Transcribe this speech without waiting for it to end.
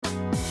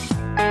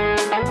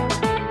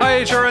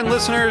HRN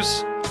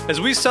listeners.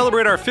 As we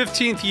celebrate our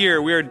 15th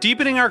year, we are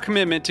deepening our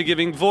commitment to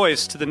giving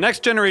voice to the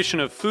next generation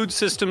of food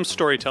systems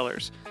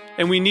storytellers,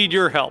 and we need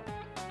your help.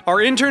 Our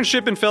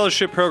internship and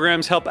fellowship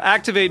programs help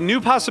activate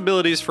new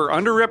possibilities for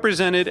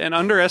underrepresented and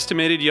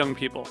underestimated young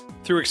people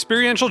through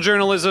experiential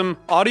journalism,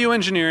 audio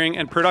engineering,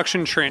 and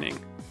production training.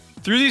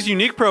 Through these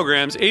unique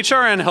programs,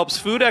 HRN helps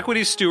food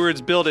equity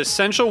stewards build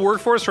essential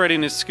workforce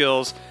readiness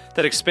skills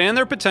that expand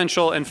their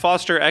potential and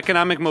foster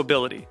economic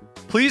mobility.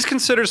 Please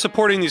consider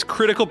supporting these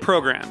critical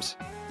programs.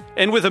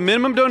 And with a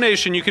minimum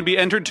donation, you can be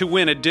entered to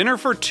win a dinner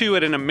for two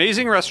at an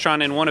amazing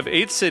restaurant in one of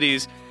 8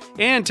 cities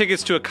and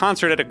tickets to a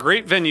concert at a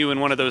great venue in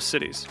one of those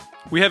cities.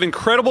 We have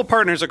incredible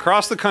partners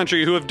across the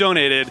country who have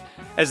donated,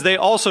 as they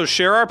also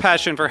share our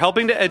passion for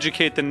helping to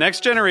educate the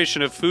next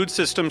generation of food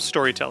systems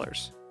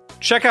storytellers.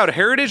 Check out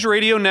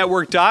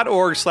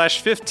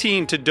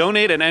heritageradionetwork.org/15 to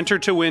donate and enter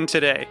to win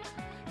today.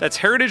 That's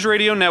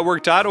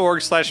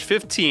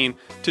heritageradionetwork.org/15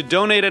 to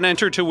donate and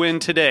enter to win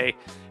today.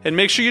 And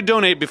make sure you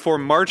donate before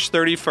March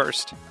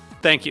 31st.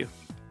 Thank you.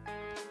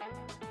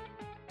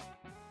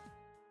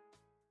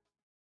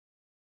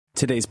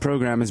 Today's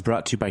program is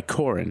brought to you by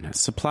Korin, a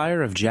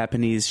supplier of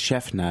Japanese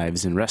chef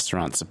knives and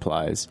restaurant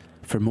supplies.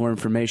 For more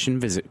information,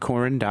 visit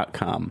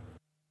korin.com.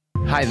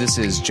 Hi, this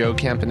is Joe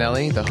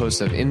Campanelli, the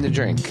host of In the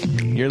Drink.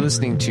 You're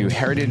listening to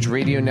Heritage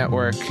Radio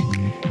Network,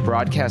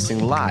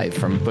 broadcasting live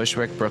from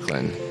Bushwick,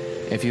 Brooklyn.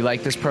 If you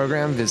like this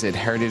program, visit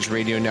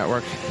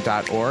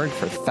heritageradionetwork.org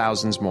for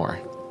thousands more.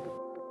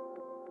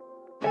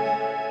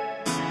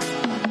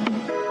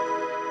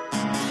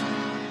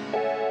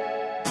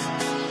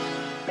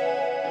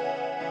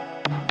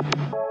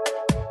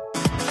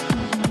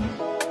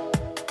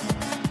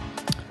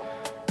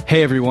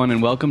 Hey everyone,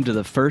 and welcome to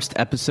the first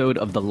episode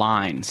of The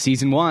Line,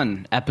 Season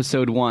 1,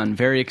 Episode 1.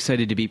 Very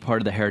excited to be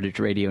part of the Heritage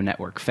Radio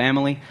Network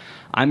family.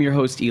 I'm your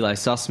host, Eli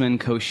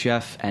Sussman,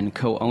 co-chef and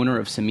co-owner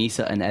of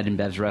Samisa and Ed &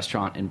 Bev's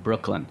restaurant in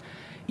Brooklyn.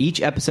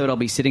 Each episode I'll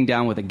be sitting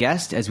down with a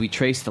guest as we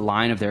trace the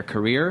line of their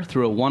career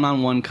through a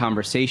one-on-one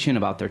conversation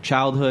about their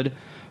childhood,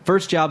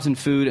 first jobs in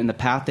food, and the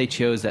path they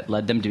chose that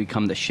led them to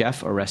become the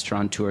chef or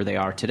restaurateur they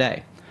are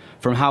today.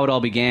 From how it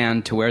all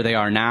began to where they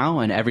are now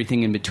and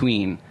everything in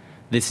between,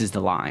 this is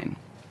The Line.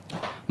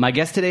 My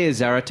guest today is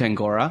Zahra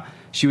Tangorra.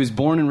 She was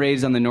born and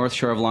raised on the North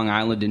Shore of Long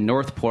Island in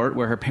Northport,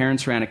 where her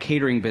parents ran a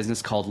catering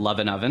business called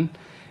Lovin Oven.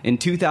 In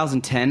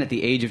 2010, at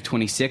the age of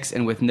 26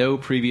 and with no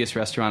previous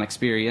restaurant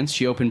experience,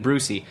 she opened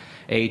Brucie,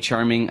 a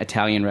charming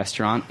Italian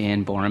restaurant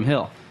in Cobble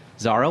Hill.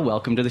 Zahra,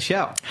 welcome to the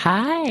show.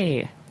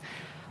 Hi.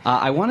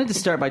 I wanted to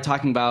start by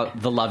talking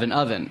about the Lovin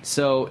Oven.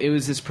 So it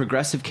was this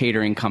progressive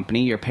catering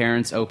company. Your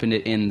parents opened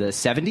it in the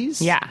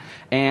 70s? Yeah.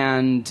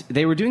 And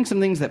they were doing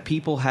some things that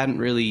people hadn't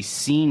really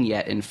seen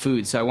yet in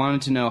food. So I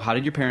wanted to know, how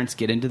did your parents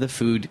get into the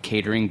food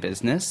catering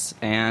business,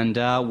 and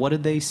what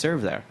did they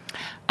serve there?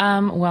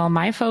 Well,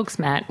 my folks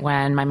met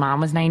when my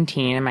mom was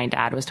 19 and my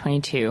dad was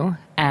 22,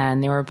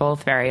 and they were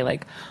both very,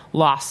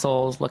 lost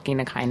souls looking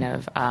to kind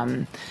of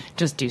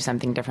just do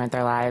something different with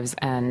their lives.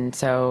 And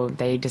so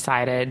they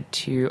decided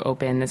to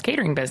open this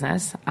catering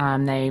business.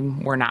 They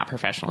were not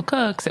professional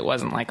cooks. It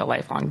wasn't like a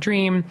lifelong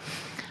dream.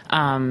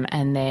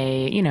 And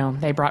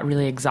they brought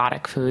really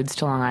exotic foods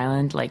to Long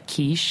Island, like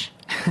quiche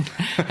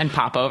and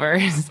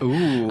popovers,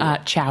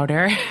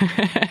 chowder.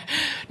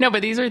 No,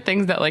 but these are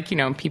things that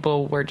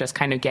people were just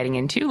kind of getting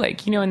into,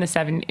 in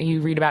the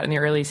you read about in the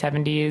early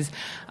 70s,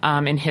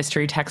 in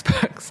history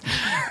textbooks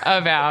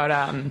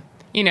about,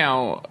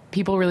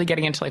 people really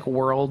getting into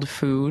world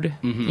food,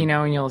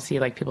 and you'll see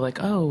people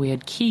we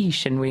had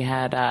quiche and we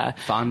had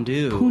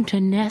fondue,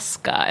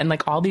 puttanesca,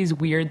 and all these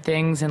weird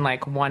things in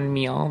one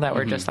meal that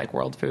were just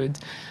world foods.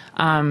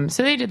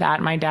 So they did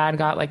that. My dad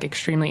got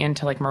extremely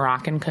into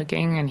Moroccan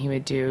cooking, and he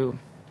would do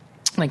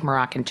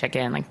Moroccan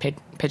chicken,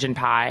 pigeon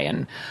pie.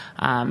 And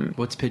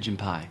what's pigeon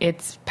pie?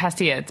 It's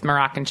pastilla. It's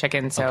Moroccan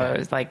chicken, so okay. It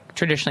was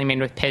traditionally made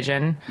with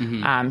pigeon.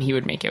 He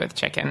would make it with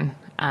chicken.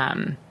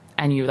 And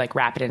you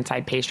wrap it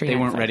inside pastry. They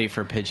weren't ready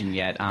for pigeon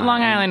yet.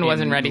 Long Island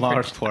wasn't ready for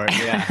Northport.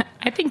 Yeah,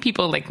 I think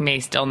people may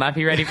still not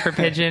be ready for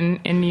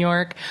pigeon in New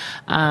York.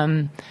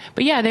 But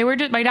yeah, they were.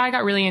 My dad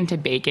got really into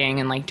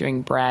baking and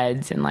doing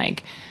breads and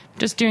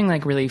just doing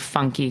really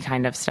funky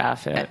kind of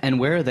stuff. And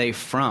where are they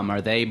from?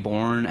 Are they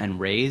born and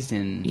raised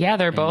in? Yeah,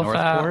 they're both.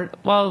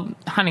 Northport?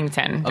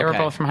 Huntington. They were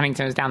both from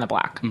Huntington. It was down the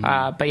block.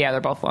 But yeah,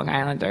 they're both Long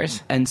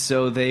Islanders. And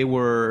so they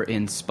were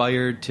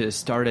inspired to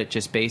start it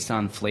just based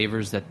on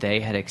flavors that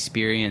they had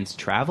experienced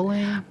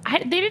traveling.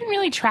 They didn't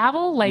really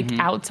travel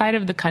outside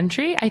of the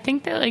country. I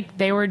think that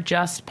they were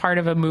just part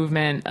of a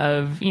movement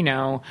of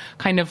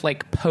kind of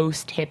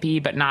post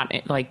hippie, but not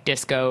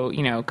disco,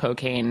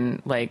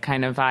 cocaine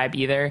kind of vibe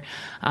either.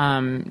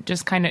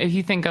 Just kind of, if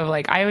you think of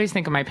I always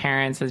think of my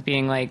parents as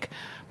being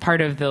part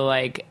of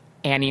the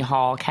Annie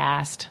Hall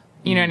cast,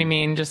 you know what I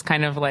mean? Just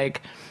kind of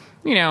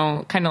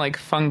kind of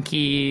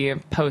funky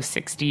post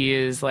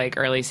 60s,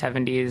 early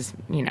 70s,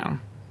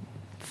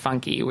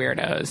 funky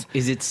weirdos.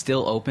 Is it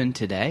still open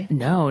today?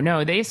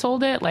 No, they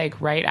sold it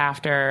right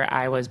after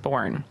I was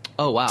born.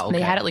 Oh, wow. Okay.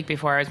 They had it like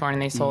before I was born,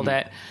 and they sold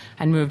it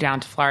and moved down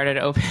to Florida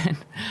to open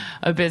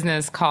a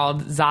business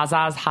called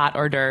Zaza's Hot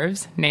Hors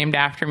d'oeuvres, named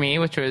after me,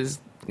 which was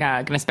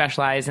going to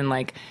specialize in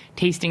like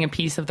tasting a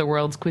piece of the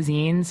world's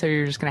cuisine. So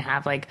you're just going to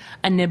have like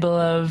a nibble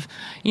of,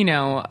 you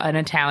know, an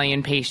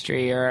Italian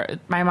pastry. Or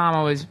my mom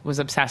always was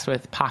obsessed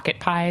with pocket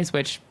pies,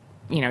 which,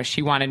 you know,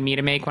 she wanted me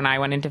to make when I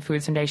went into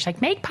food someday. She's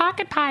like, make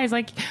pocket pies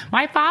like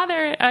my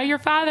father, your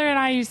father and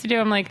I used to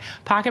do. I'm like,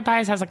 pocket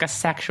pies has like a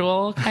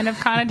sexual kind of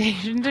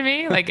connotation to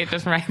me. Like, it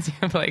just reminds me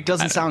of like...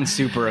 Doesn't sound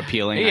super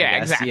appealing, I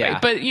guess. Exactly. Yeah.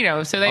 But, you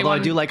know, so they Although I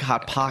do like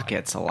Hot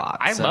Pockets a lot.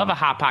 I love a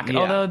Hot Pocket, yeah.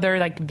 although they're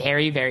like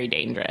very, very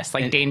dangerous,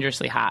 like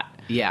dangerously hot.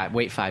 Yeah,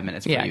 wait 5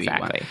 minutes before you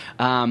exactly. eat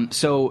one.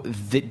 So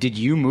did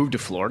you move to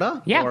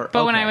Florida? Yeah,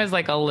 but when I was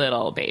like a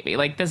little baby.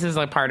 Like, this is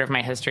a part of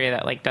my history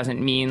that like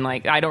doesn't mean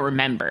like I don't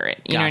remember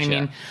it. You know what I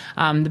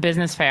mean? The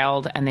business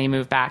failed, and they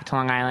moved back to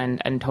Long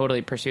Island and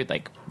totally pursued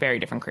like very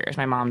different careers.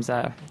 My mom's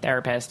a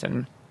therapist,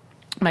 and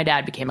my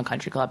dad became a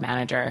country club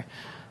manager.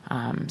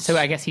 So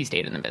I guess he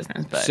stayed in the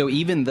business. But so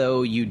even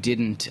though you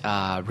didn't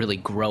really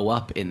grow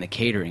up in the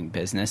catering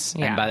business,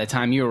 and by the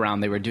time you were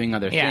around, they were doing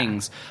other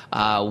things,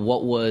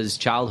 what was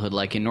childhood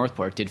like in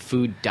Northport? Did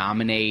food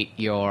dominate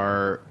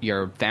your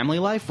family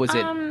life? Was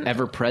it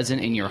ever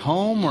present in your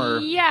home? Or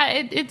yeah,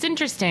 it's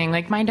interesting.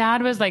 Like, my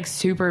dad was like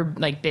super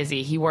like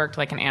busy. He worked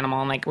like an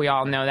animal, and like we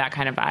all know that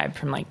kind of vibe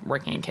from like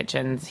working in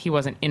kitchens. He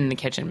wasn't in the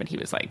kitchen, but he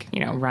was like,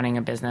 you know, running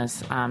a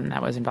business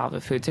that was involved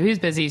with food. So he was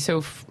busy.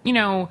 So you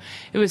know,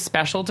 it was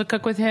special to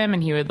cook with him,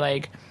 and he'd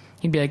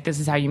be like, this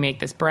is how you make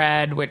this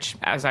bread, which,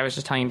 as I was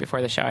just telling you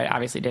before the show, I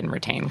obviously didn't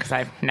retain because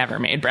I've never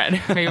made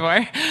bread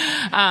before.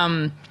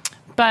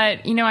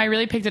 But, you know, I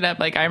really picked it up.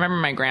 Like, I remember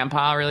my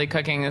grandpa really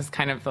cooking is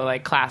kind of the,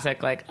 like,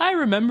 classic, like, I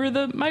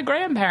remember my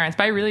grandparents.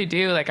 But I really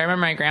do. Like, I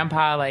remember my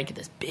grandpa, like,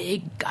 this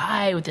big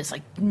guy with this,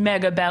 like,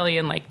 mega belly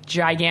and, like,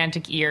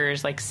 gigantic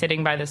ears, like,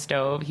 sitting by the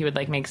stove. He would,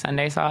 like, make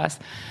Sunday sauce.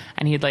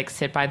 And he'd, like,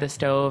 sit by the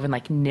stove and,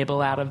 like,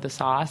 nibble out of the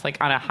sauce, like,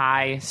 on a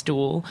high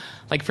stool,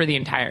 like, for the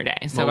entire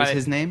day. So what was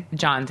his name?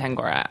 John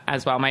Tangorra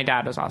as well. My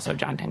dad was also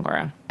John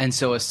Tangorra. And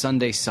so a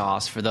Sunday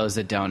sauce, for those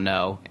that don't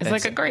know, it's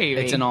like a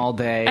gravy. It's an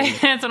all-day.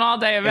 It's an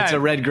all-day event. It's a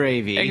red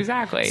gravy.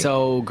 Exactly.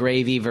 So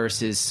gravy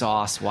versus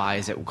sauce, why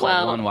is it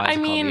called one? Why is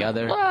it called the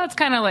other? Well, it's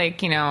kind of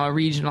like, you know, a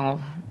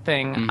regional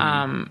thing.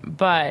 Mm-hmm.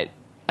 But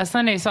a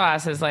Sunday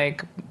sauce is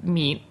like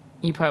meat.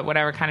 You put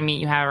whatever kind of meat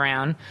you have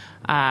around.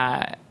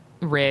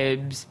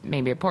 Ribs,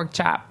 maybe a pork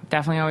chop,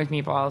 definitely always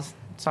meatballs,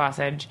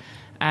 sausage,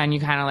 and you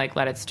kind of like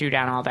let it stew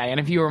down all day. And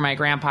if you were my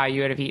grandpa,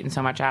 you would have eaten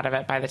so much out of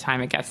it by the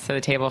time it gets to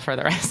the table for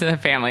the rest of the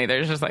family.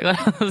 There's just like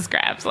little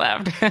scraps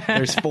left.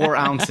 There's 4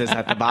 ounces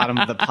at the bottom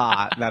of the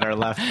pot that are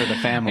left for the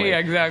family. Yeah,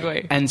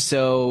 exactly. And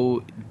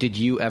so did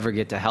you ever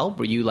get to help?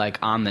 Were you like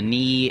on the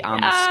knee, on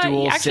the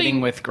stool, actually,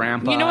 sitting with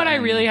grandpa? You know what I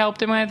really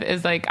helped him with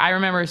is like, I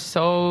remember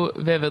so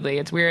vividly,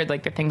 it's weird,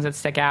 like the things that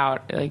stick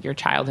out, like your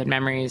childhood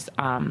memories.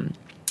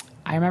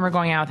 I remember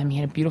going out with him. He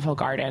had a beautiful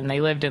garden.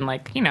 They lived in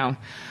like, you know,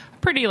 a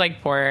pretty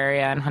like poor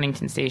area in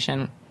Huntington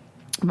Station.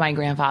 My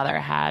grandfather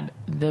had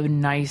the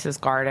nicest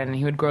garden.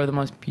 He would grow the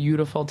most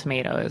beautiful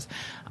tomatoes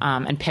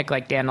and pick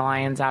like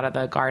dandelions out of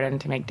the garden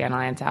to make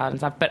dandelion salad and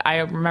stuff. But I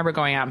remember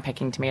going out and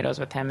picking tomatoes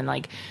with him. And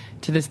like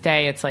to this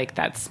day, it's like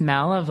that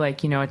smell of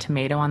like, you know, a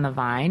tomato on the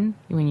vine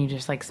when you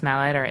just like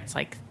smell it, or it's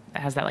like it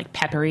has that like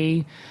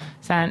peppery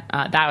scent.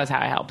 That was how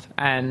I helped.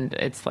 And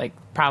it's like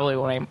probably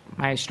one of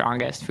my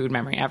strongest food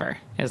memory ever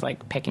is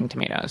like picking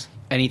tomatoes.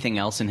 Anything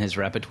else in his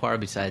repertoire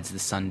besides the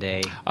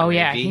Sunday Oh gravy?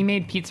 yeah, he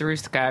made pizza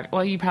rustica.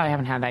 Well, you probably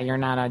haven't had that. You're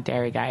not a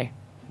dairy guy.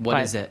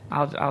 What is it?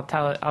 I'll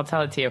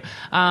tell it to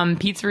you.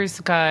 Pizza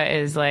rustica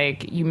is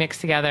like you mix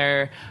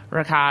together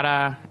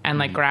ricotta and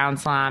like ground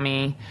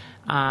salami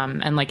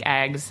and like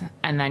eggs,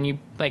 and then you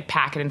like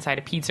pack it inside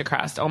a pizza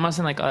crust, almost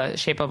in like a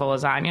shape of a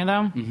lasagna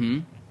though. Mm-hmm.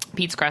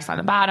 Pizza crust on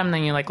the bottom,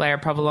 then you like layer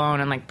provolone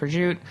and like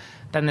prosciutto,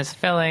 then this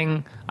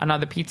filling,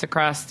 another pizza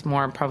crust,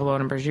 more provolone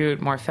and prosciutto,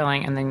 more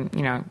filling, and then,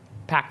 you know,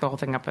 pack the whole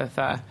thing up with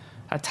a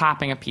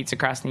topping of pizza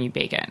crust, and you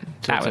bake it.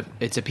 So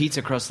it's a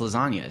pizza crust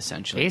lasagna,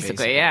 essentially.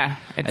 Basically, yeah.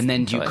 And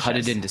then do you delicious. cut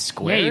it into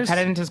squares? Yeah, you cut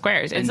it into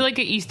squares. And it's like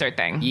an Easter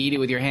thing. You eat it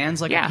with your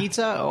hands like a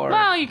pizza? Or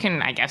well, you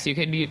can, I guess you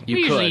could. We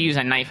usually use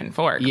a knife and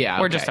fork.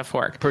 Yeah, Or just a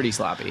fork. Pretty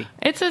sloppy.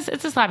 It's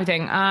a sloppy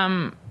thing.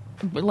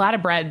 A lot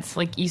of breads,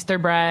 like Easter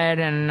bread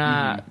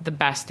and the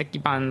best sticky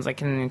buns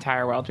like in the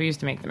entire world. We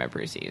used to make them at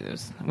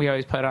Brucie. We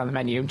always put it on the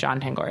menu,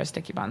 John Tangorra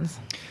sticky buns.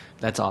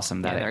 That's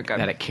awesome that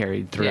it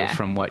carried through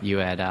from what you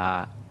had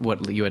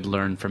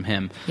learned from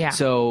him. Yeah.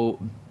 So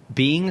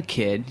being a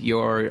kid,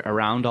 you're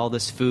around all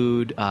this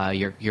food.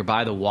 You're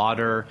by the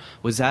water.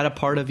 Was that a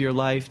part of your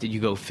life? Did you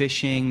go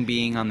fishing?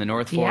 Being on the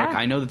North Fork, Yeah.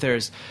 I know that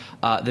there's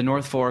the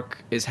North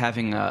Fork is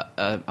having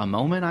a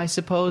moment, I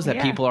suppose,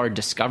 that people are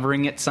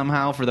discovering it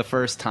somehow for the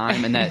first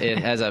time, and that it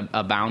has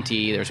a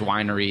bounty. There's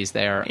wineries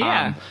there.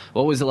 Yeah.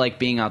 What was it like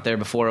being out there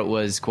before it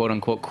was quote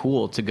unquote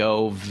cool to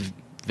go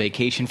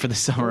vacation for the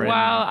summer. Well,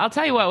 I'll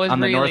tell you what was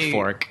on the really, North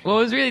Fork. What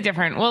was really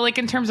different. Well, like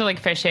in terms of like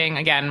fishing,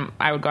 again,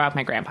 I would go out with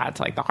my grandpa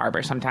to like the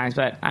harbor sometimes,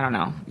 but I don't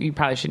know. You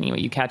probably shouldn't eat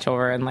what you catch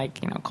over in like,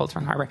 Cold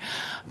Spring Harbor.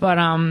 But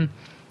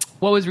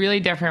what was really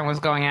different was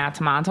going out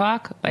to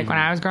Montauk. Like when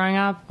I was growing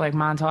up, like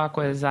Montauk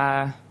was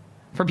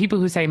for people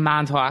who say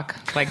Montauk,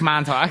 like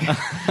Montauk.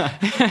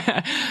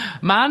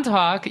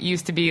 Montauk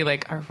used to be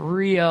like a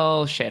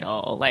real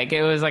shithole. Like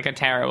it was like a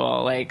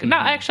terrible, like, no,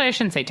 actually I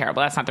shouldn't say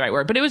terrible. That's not the right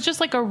word, but it was just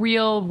like a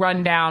real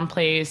rundown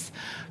place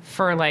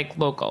for like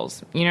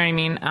locals. You know what I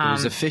mean? It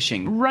was a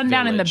fishing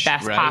rundown village, in the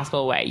best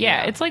possible way.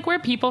 Yeah. It's like where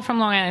people from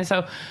Long Island,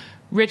 so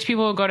rich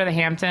people would go to the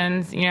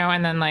Hamptons,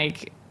 and then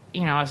like,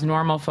 us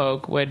normal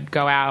folk would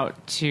go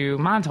out to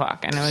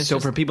Montauk, and it was so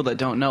for people that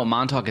don't know,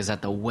 Montauk is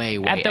at the way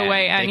end.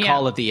 They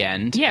call it the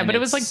end. Yeah, but it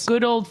was like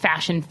good old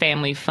fashioned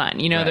family fun.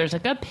 There's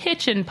like a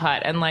pitch and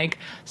putt and like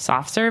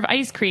soft serve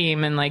ice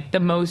cream, and like the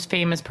most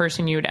famous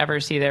person you would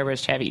ever see there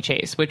was Chevy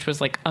Chase, which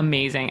was like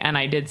amazing, and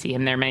I did see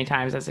him there many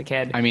times as a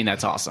kid. I mean,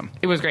 that's awesome.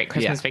 It was great.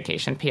 Christmas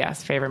Vacation,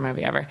 P.S. favorite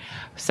movie ever.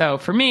 So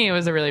for me, it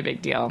was a really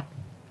big deal.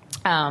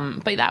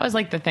 But that was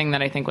like the thing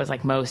that I think was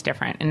like most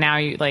different. And now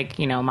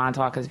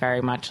Montauk is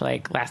very much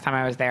like, last time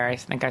I was there, I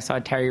think I saw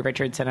Terry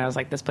Richardson. I was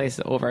like, this place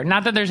is over.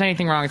 Not that there's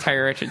anything wrong with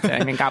Terry Richardson.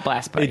 I mean, God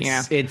bless, but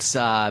it's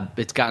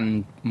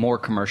gotten more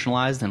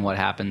commercialized than what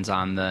happens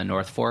on the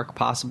North Fork,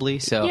 possibly.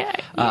 So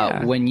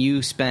when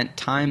you spent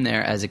time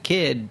there as a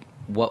kid,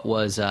 what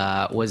was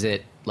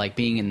it like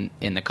being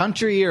in the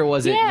country, or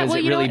was it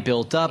really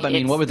built up? I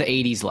mean, what were the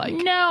 80s like?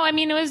 No, I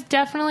mean, it was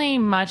definitely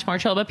much more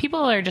chill, but people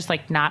are just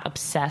like not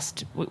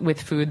obsessed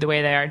with food the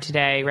way they are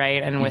today,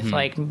 right? And with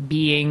like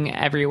being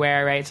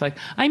everywhere, right? So like,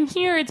 I'm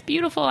here, it's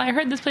beautiful, I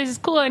heard this place is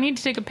cool, I need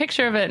to take a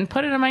picture of it and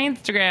put it on my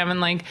Instagram, and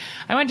like,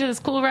 I went to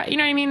this cool, you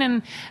know what I mean?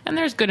 And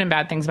there's good and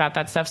bad things about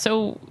that stuff.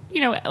 So,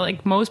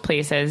 like most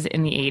places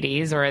in the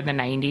 80s or the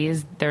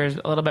 90s, there's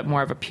a little bit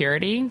more of a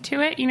purity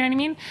to it, you know what I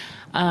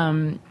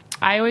mean?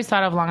 I always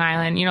thought of Long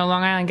Island.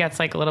 Long Island gets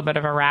like a little bit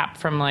of a rap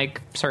from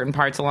like certain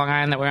parts of Long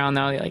Island that we all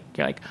know. Like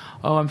you're like,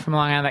 oh, I'm from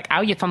Long Island. Like,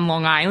 oh, you're from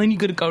Long Island? You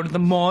got to go to the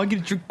mall,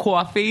 get your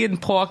coffee,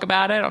 and talk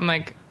about it. I'm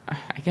like,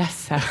 I guess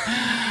so.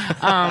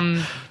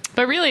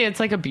 But really, it's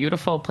like a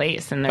beautiful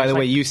place. And by the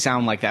way, you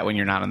sound like that when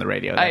you're not on the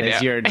radio. That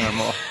is your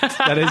normal.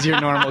 That is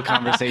your normal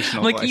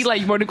conversational like, voice. Eli,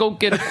 you want to go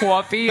get a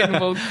coffee and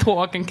we'll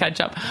talk and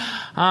catch up.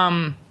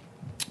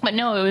 But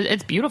no,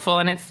 it's beautiful,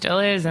 and it still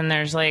is. And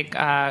there's like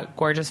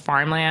gorgeous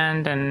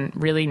farmland and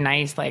really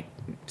nice like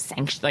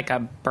a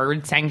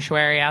bird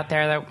sanctuary out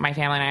there that my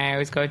family and I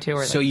always go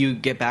to. So you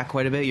get back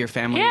quite a bit. Your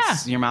family,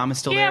 your mom is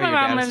still there. My your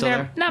mom dad lives still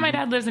there. No, my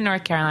dad lives in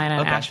North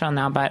Carolina, in Asheville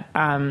now. But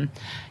I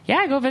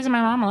go visit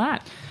my mom a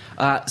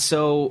lot.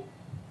 So,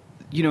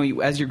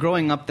 as you're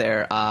growing up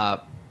there,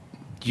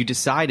 you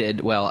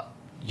decided,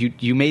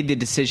 you made the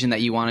decision that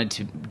you wanted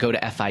to go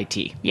to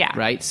FIT. Yeah.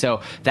 Right?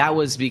 So that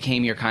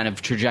became your kind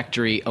of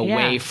trajectory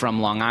away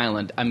from Long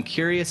Island. I'm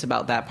curious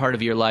about that part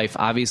of your life.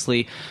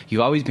 Obviously,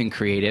 you've always been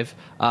creative.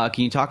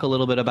 Can you talk a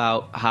little bit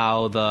about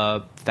how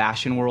the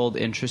fashion world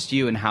interests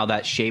you and how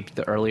that shaped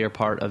the earlier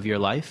part of your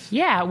life?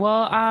 Yeah.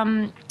 Well,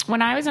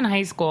 when I was in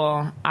high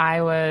school,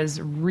 I was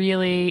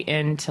really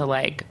into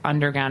like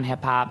underground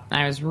hip hop.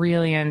 I was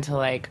really into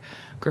like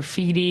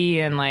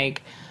graffiti and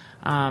like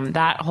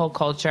that whole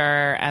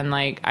culture, and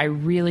like I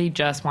really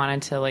just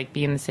wanted to like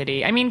be in the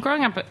city. I mean,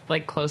 growing up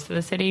like close to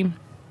the city,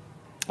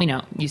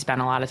 you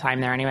spend a lot of time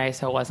there anyway,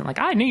 so it wasn't like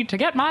I need to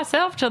get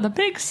myself to the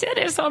big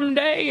city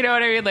someday, you know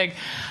what I mean? Like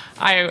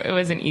it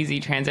was an easy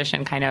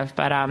transition kind of,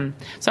 but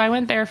so I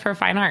went there for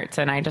fine arts,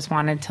 and I just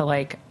wanted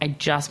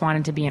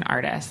to be an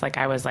artist. Like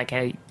I was like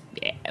a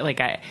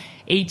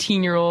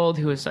 18-year-old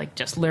who was like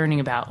just learning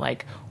about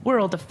like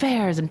world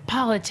affairs and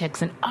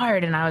politics and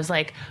art, and I was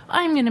like,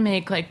 I'm gonna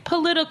make like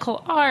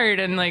political art,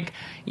 and like,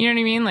 you know what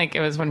I mean? Like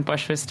it was when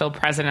Bush was still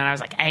president. I was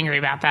like angry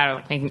about that. I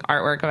was like making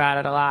artwork about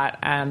it a lot,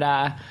 and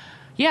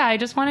I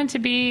just wanted to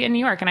be in New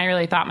York, and I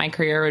really thought my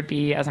career would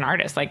be as an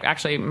artist. Like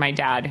actually my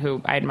dad,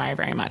 who I admire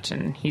very much,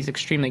 and he's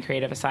extremely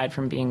creative aside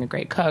from being a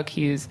great cook,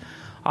 he's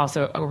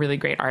also a really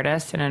great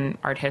artist and an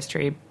art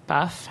history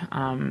buff,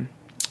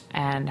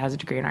 and has a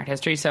degree in art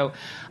history. So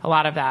a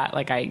lot of that,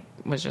 like I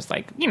was just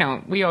like,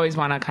 we always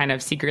want to kind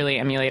of secretly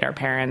emulate our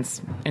parents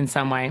in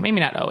some way. Maybe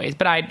not always,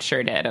 but I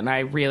sure did. And I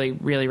really,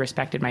 really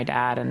respected my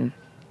dad and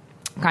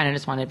kind of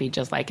just wanted to be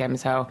just like him.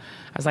 So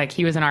I was like,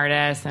 he was an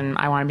artist and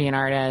I want to be an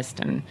artist.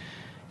 And,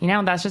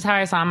 that's just how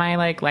I saw my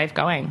like life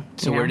going.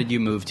 So where did you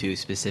move to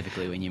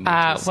specifically when you moved to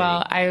the city?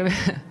 Well,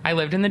 I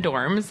lived in the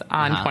dorms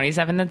on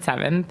 27th and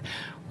 7th,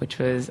 which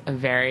was a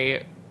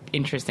very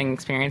interesting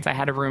experience. I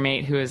had a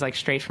roommate who was like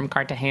straight from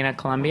Cartagena,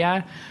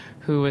 Colombia,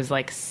 who was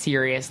like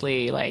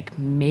seriously like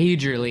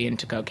majorly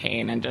into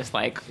cocaine and just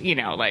like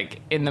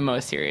like in the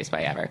most serious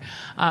way ever,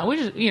 which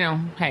is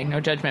hey, no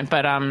judgment,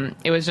 but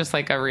it was just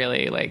like a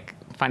really like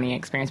funny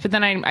experience. But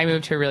then I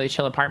moved to a really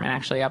chill apartment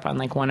actually up on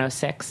like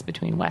 106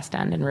 between West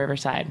End and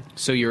Riverside.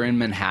 So you're in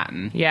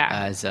Manhattan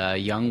as a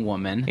young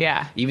woman,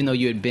 even though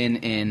you had been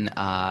in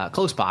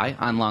close by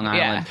on Long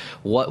Island.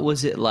 What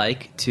was it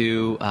like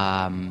to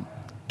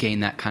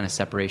gain that kind of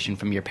separation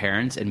from your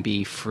parents and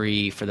be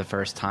free for the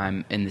first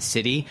time in the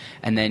city,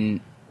 and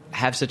then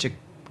have such a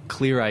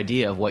clear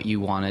idea of what you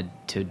wanted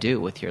to do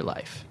with your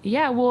life?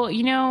 Yeah, well,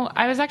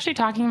 I was actually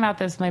talking about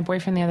this with my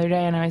boyfriend the other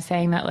day, and I was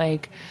saying that,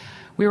 like,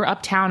 we were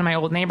uptown in my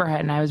old neighborhood,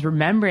 and I was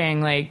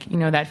remembering, like,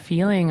 that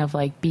feeling of,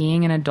 like,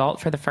 being an adult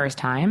for the first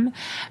time,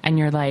 and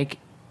you're like,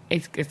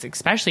 it's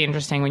especially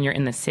interesting when you're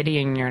in the city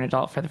and you're an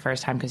adult for the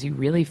first time, because you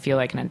really feel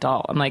like an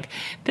adult. I'm like,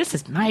 this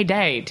is my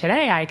day.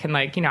 Today I can,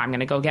 like, I'm going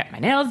to go get my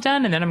nails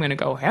done, and then I'm going to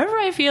go wherever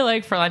I feel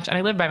like for lunch. And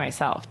I live by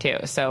myself too,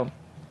 so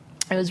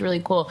it was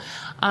really cool.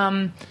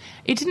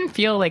 It didn't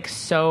feel like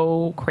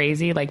so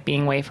crazy, like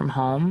being away from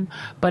home,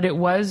 but it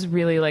was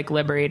really like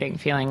liberating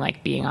feeling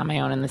like being on my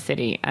own in the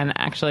city. And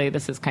actually,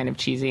 this is kind of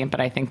cheesy, but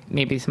I think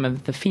maybe some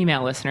of the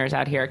female listeners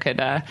out here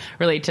could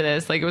relate to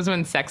this. Like, it was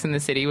when Sex and the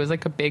City was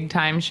like a big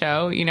time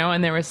show,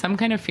 and there was some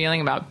kind of feeling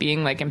about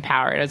being like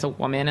empowered as a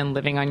woman and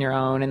living on your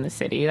own in the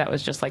city that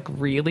was just like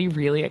really,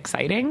 really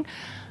exciting.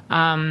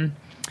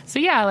 So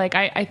yeah, like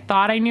I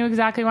thought I knew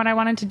exactly what I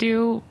wanted to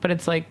do, but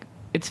it's like,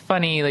 it's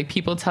funny, like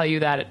people tell you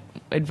that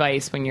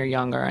advice when you're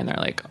younger and they're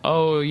like,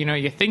 oh,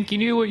 you think you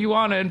knew what you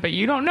wanted, but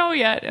you don't know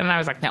yet. And I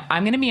was like, no,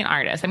 I'm going to be an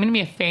artist. I'm going to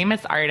be a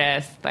famous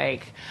artist.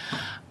 Like,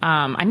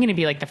 I'm going to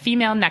be like the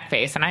female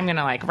neckface, and I'm going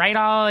to like write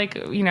all like,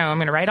 I'm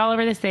going to write all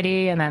over the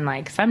city. And then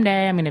like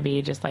someday I'm going to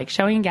be just like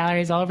showing in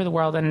galleries all over the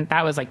world. And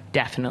that was like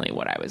definitely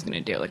what I was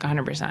going to do, like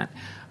 100%.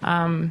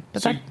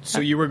 So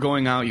you were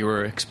going out, you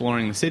were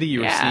exploring the city,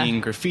 you were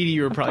seeing graffiti,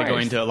 you were probably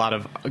going to a lot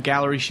of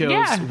gallery shows.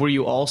 Yeah. Were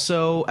you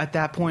also at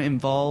that point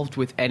involved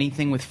with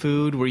anything with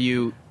food? Were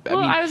you,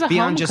 I was a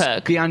home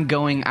cook. Beyond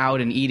going out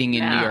and eating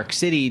in New York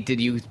City,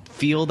 did you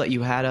feel that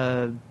you had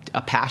a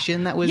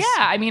passion that was... Yeah,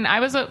 I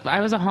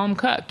was a home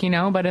cook,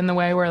 but in the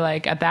way where,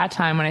 like, at that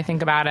time, when I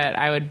think about it,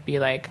 I would be,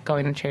 like,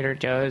 going to Trader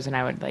Joe's and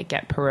I would, like,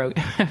 get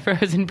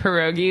frozen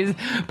pierogies,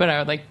 but I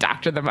would, like,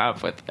 doctor them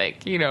up with,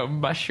 like,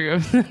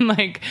 mushrooms and,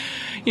 like,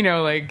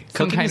 like...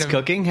 Cooking is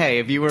cooking. Hey,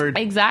 if you were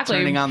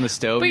turning on the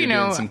stove, but, you're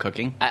doing some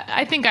cooking.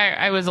 I think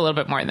I was a little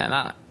bit more than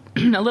that.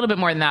 A little bit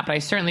more than that, but I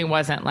certainly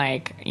wasn't,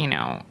 like,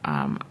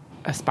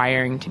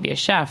 aspiring to be a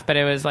chef. But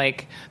it was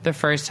like the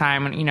first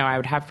time when, I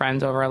would have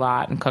friends over a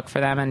lot and cook for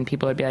them, and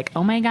people would be like,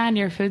 oh my God,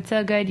 your food's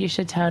so good, you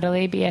should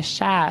totally be a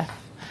chef.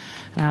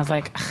 And I was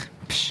like,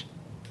 psh,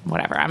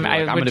 whatever. I'm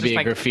going to be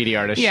a graffiti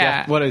artist.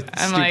 Chef. What a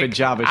stupid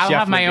job a chef I'll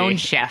have my would be. own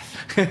chef.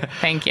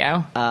 Thank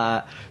you.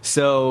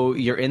 So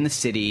you're in the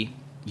city,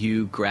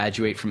 you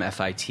graduate from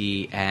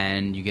FIT,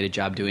 and you get a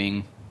job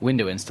doing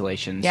window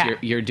installations. Yeah.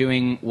 You're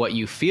doing what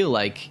you feel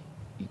like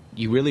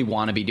you really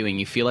want to be doing.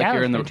 You feel like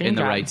you're in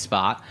the right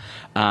spot.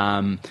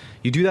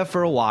 You do that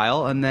for a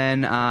while, and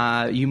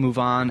then you move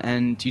on,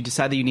 and you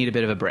decide that you need a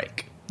bit of a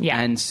break. Yeah.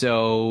 And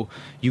so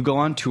you go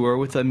on tour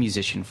with a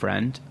musician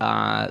friend.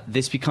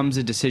 This becomes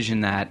a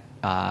decision that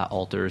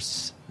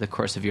alters the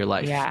course of your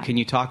life. Yeah. Can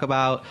you talk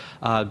about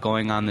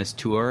going on this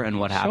tour and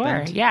what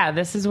happened? Sure. Yeah,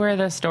 this is where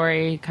the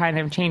story kind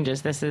of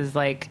changes. This is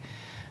like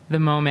the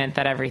moment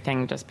that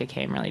everything just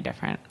became really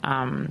different.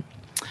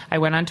 I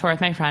went on tour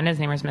with my friend. His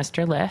name was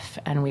Mr. Liff,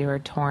 and we were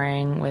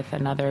touring with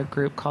another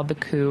group called The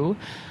Coup.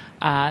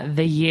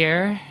 The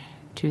year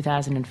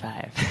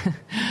 2005.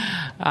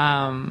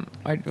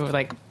 or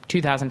like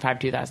 2005,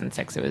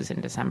 2006. It was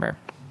in December.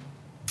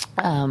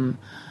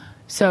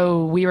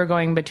 So we were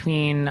going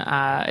between,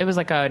 it was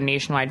like a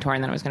nationwide tour,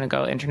 and then it was going to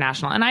go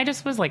international. And I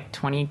just was like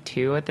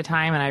 22 at the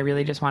time, and I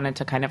really just wanted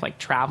to kind of like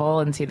travel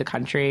and see the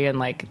country. And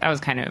like, that was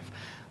kind of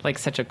like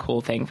such a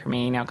cool thing for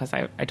me, because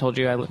I told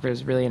you I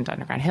was really into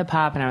underground hip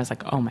hop, and I was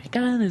like, oh my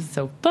God, this is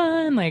so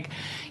fun. Like,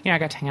 I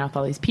got to hang out with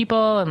all these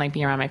people and like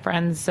be around my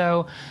friends.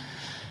 So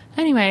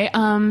anyway,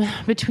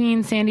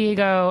 between San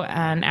Diego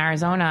and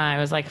Arizona, it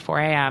was like 4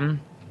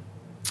 a.m.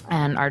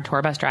 and our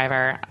tour bus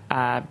driver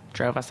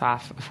drove us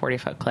off a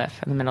 40-foot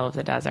cliff in the middle of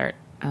the desert.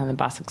 And the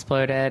bus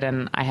exploded,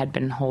 and I had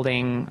been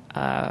holding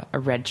a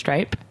red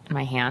stripe in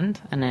my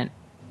hand, and it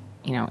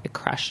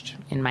crushed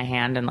in my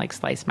hand and like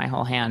sliced my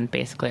whole hand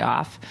basically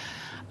off.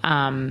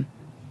 And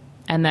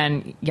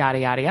then yada,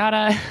 yada,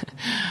 yada.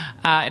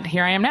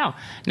 Here I am now.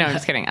 No, I'm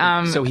just kidding.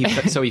 So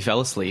he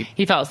fell asleep.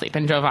 He fell asleep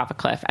and drove off a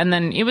cliff. And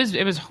then it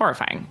was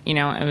horrifying. It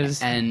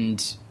was.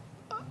 And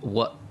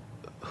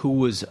who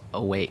was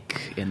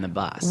awake in the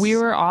bus? We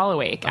were all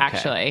awake,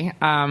 actually.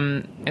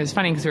 It was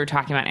funny because we were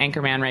talking about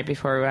Anchorman right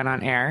before we went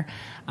on air.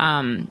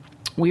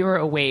 We were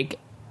awake.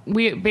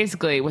 We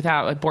basically,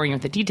 without like boring you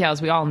with the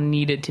details, we all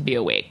needed to be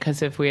awake,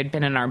 because if we had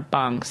been in our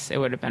bunks, it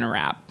would have been a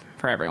wrap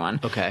for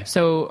everyone. Okay.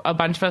 So a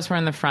bunch of us were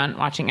in the front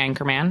watching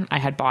Anchorman. I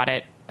had bought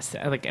it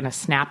like in a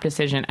snap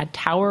decision at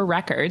Tower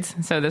Records.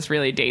 So this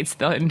really dates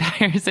the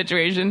entire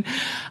situation.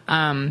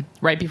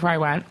 Right before I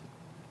went.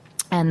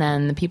 And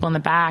then the people in the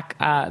back,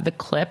 the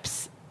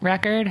Clips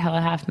record, Hella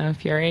Hath No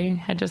Fury,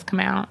 had just come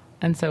out.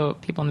 And so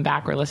people in the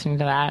back were listening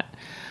to that.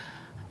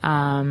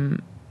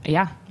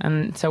 Yeah,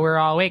 and so we were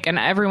all awake, and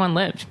everyone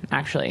lived,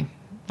 actually,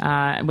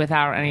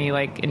 without any,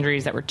 like,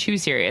 injuries that were too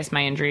serious.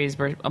 My injuries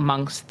were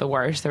amongst the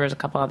worst. There was a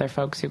couple other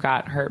folks who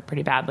got hurt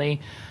pretty badly.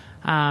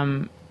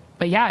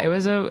 yeah, it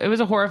was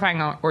a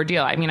horrifying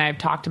ordeal. I mean, I've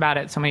talked about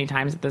it so many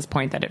times at this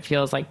point that it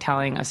feels like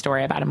telling a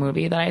story about a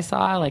movie that I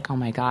saw. Like, oh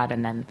my God,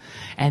 and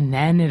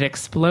then it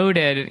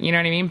exploded. You know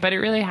what I mean? But it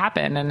really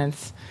happened, and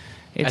it's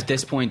at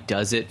this point,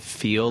 does it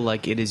feel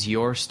like it is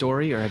your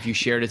story, or have you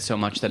shared it so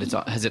much that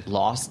has it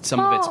lost some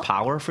of its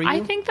power for you? I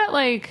think that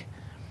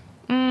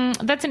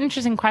that's an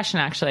interesting question,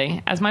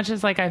 actually. As much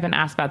as I've been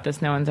asked about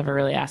this, no one's ever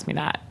really asked me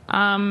that.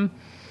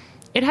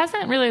 It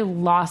hasn't really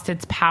lost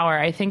its power.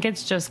 I think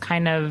it's just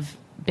kind of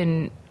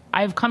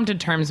I've come to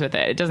terms with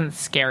it. It doesn't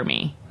scare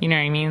me. You know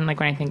what I mean? Like,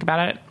 when I think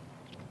about it,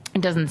 it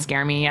doesn't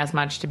scare me as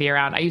much to be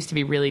around. I used to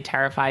be really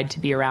terrified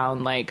to be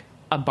around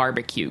a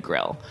barbecue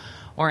grill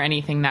or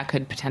anything that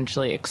could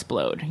potentially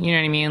explode. You know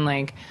what I mean?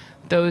 Like,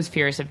 those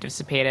fears have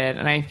dissipated.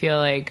 And I feel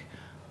like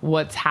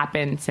what's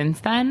happened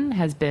since then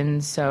has been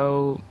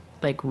so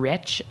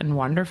rich and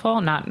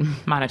wonderful, not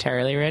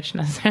monetarily rich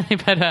necessarily,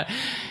 but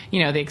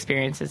the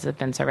experiences have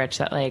been so rich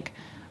that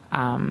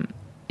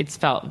it's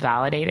felt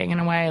validating in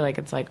a way.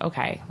 It's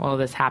okay, well,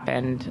 this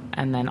happened,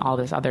 and then all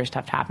this other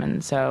stuff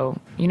happened. So,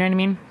 you know what I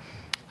mean?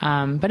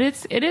 But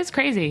it is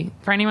crazy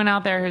for anyone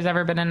out there who's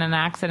ever been in an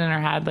accident or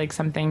had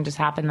something just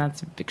happen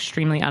that's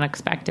extremely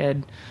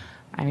unexpected.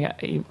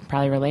 You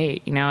probably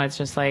relate. It's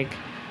just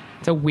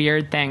it's a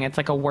weird thing. It's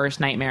a worst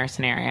nightmare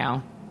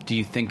scenario. Do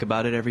you think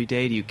about it every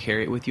day? Do you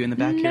carry it with you in the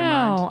back of your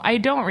mind? No, I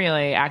don't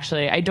really,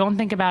 actually. I don't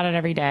think about it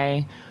every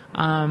day.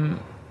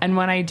 And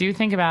when I do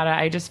think about it,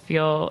 I just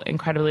feel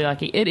incredibly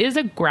lucky. It is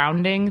a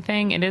grounding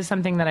thing. It is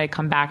something that I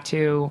come back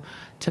to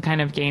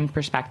kind of gain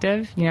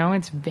perspective.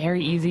 It's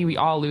very easy. We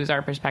all lose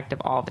our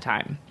perspective all the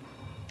time.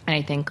 And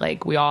I think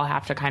we all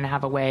have to kind of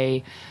have a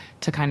way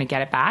to kind of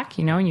get it back,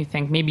 and you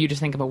think, maybe you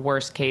just think of a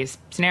worst case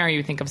scenario.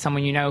 You think of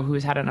someone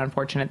who's had an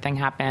unfortunate thing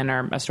happen,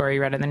 or a story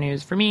you read in the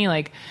news. For me,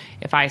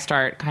 if I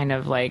start kind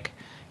of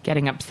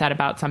getting upset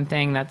about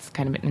something that's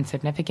kind of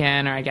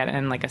insignificant, or I get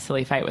in a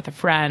silly fight with a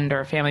friend or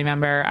a family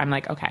member, I'm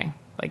okay,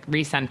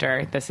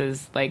 recenter. This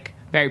is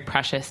very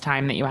precious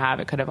time that you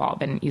have. It could have all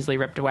been easily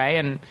ripped away,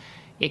 and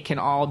it can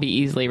all be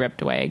easily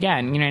ripped away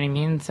again. You know what I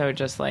mean? So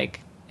just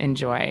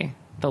enjoy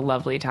the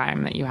lovely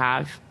time that you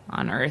have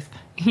on Earth.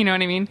 You know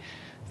what I mean?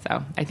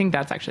 So I think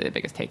that's actually the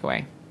biggest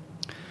takeaway.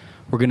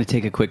 We're going to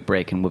take a quick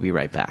break, and we'll be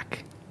right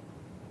back.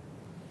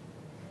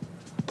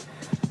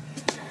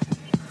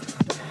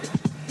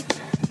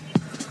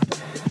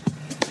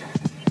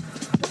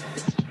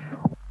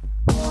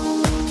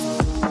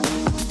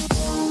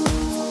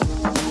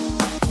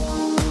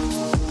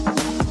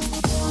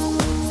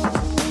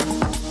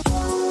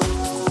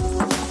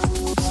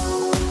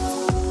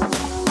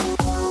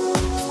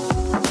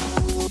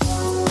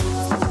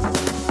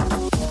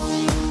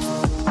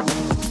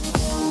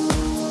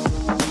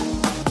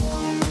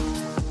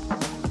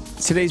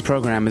 Today's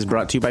program is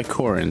brought to you by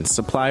Korin,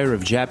 supplier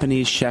of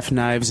Japanese chef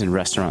knives and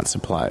restaurant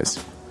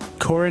supplies.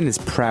 Korin is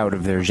proud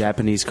of their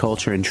Japanese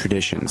culture and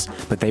traditions,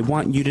 but they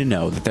want you to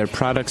know that their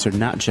products are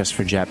not just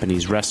for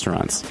Japanese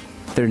restaurants.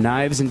 Their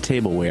knives and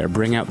tableware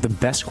bring out the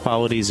best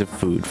qualities of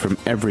food from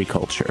every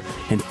culture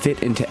and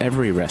fit into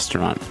every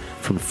restaurant,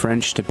 from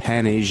French to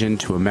Pan-Asian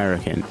to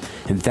American,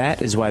 and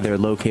that is why they're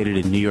located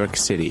in New York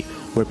City,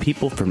 where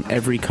people from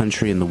every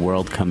country in the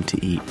world come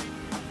to eat.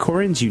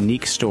 Korin's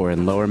unique store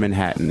in Lower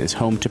Manhattan is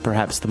home to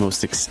perhaps the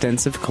most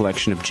extensive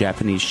collection of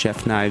Japanese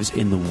chef knives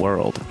in the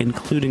world,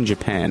 including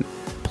Japan,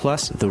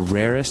 plus the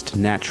rarest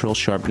natural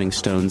sharpening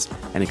stones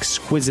and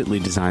exquisitely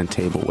designed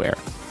tableware.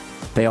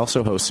 They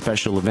also host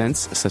special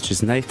events such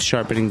as knife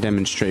sharpening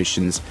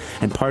demonstrations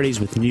and parties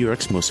with New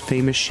York's most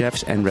famous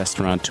chefs and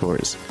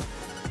restaurateurs.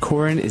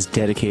 Korin is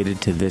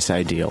dedicated to this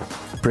ideal,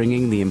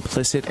 bringing the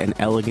implicit and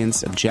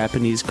elegance of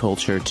Japanese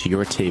culture to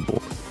your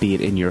table, be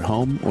it in your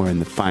home or in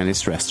the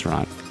finest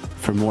restaurant.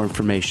 For more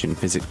information,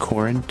 visit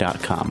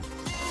Korin.com.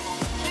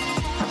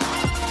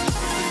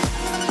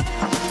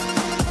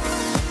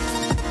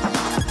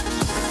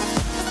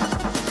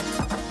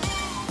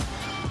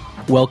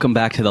 Welcome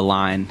back to The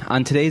Line.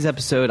 On today's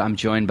episode, I'm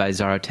joined by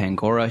Zahra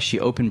Tangorra. She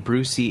opened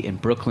Brucie in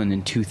Brooklyn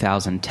in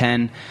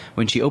 2010.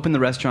 When she opened the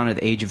restaurant at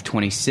the age of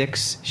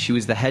 26, she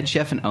was the head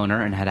chef and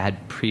owner and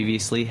had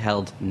previously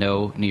held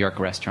no New York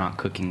restaurant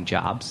cooking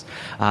jobs.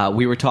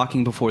 We were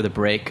talking before the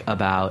break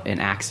about an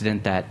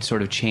accident that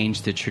sort of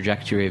changed the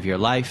trajectory of your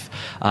life.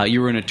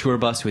 You were in a tour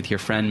bus with your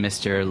friend,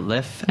 Mr.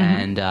 Liff,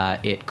 and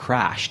it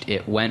crashed.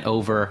 It went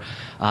over...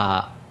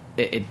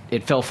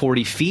 It fell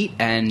 40 feet,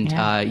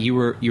 and you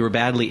were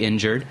badly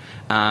injured.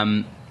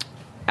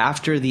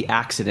 After the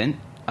accident,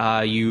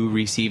 you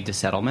received a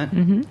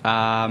settlement.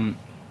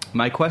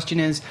 My question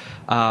is,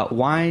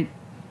 why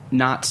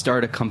not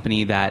start a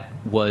company that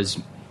was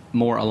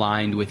more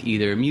aligned with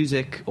either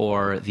music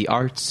or the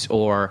arts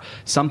or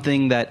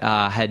something that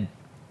had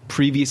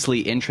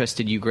previously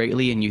interested you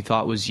greatly and you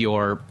thought was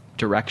your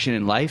direction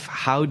in life?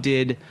 How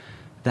did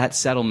that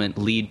settlement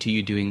lead to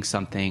you doing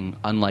something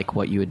unlike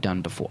what you had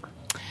done before?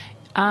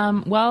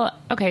 Well,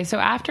 okay, so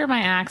after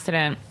my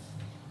accident,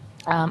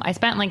 I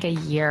spent like a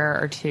year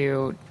or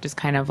two just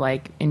kind of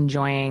like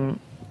enjoying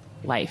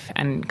life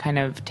and kind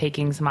of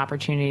taking some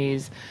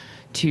opportunities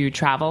to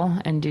travel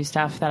and do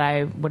stuff that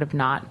I would have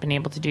not been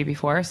able to do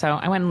before. So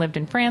I went and lived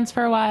in France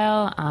for a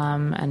while,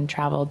 and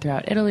traveled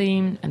throughout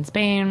Italy and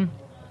Spain,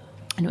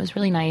 and it was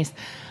really nice.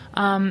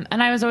 And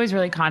I was always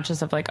really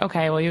conscious of like,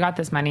 okay, well, you got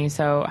this money,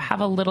 so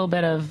have a little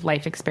bit of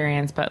life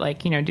experience, but like,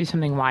 do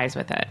something wise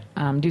with it.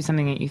 Do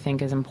something that you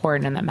think is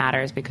important and that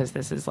matters, because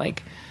this is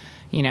like,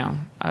 you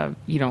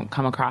don't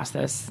come across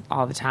this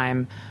all the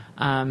time.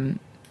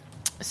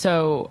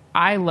 So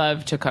I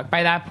love to cook.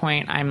 By that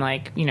point, I'm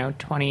like,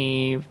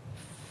 24,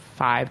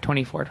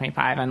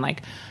 25, and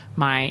like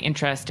my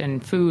interest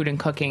in food and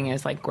cooking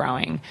is like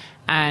growing.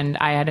 And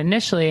I had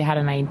initially had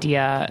an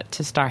idea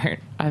to start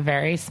a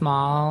very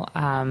small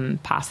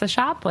pasta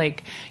shop.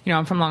 Like,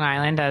 I'm from Long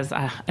Island, as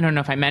I don't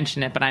know if I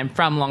mentioned it, but I'm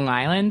from Long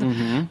Island.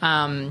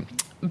 Mm-hmm.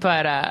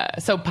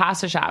 So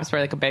pasta shops were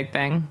like a big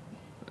thing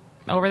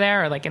over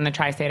there, or like in the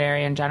tri-state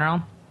area in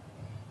general.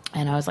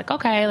 And I was like,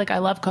 okay, like I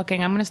love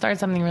cooking. I'm going to start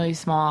something really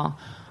small.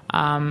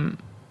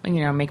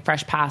 Make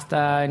fresh pasta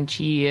and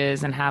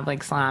cheese and have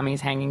like salamis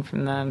hanging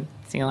from the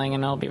ceiling,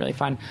 and it'll be really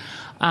fun.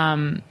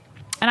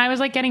 And I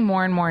was like getting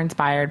more and more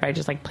inspired by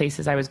just like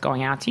places I was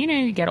going out to.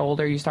 You get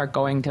older, you start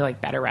going to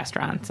like better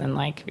restaurants and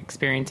like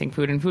experiencing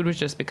food, and food was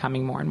just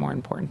becoming more and more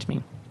important to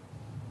me.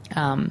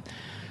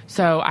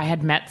 So I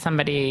had met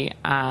somebody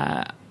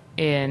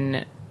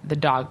in the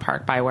dog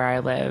park by where I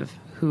live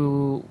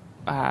who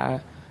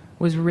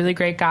was a really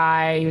great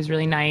guy. He was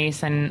really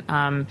nice, and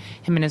him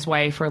and his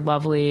wife were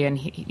lovely, and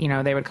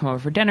they would come over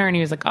for dinner, and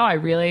he was like, oh, I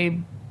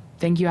really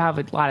think you have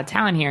a lot of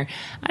talent here.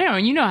 I don't know,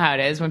 you know how it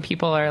is when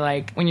people are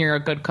like, when you're a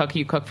good cook,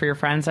 you cook for your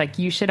friends, like,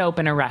 you should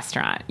open a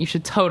restaurant. You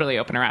should totally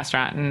open a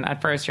restaurant. And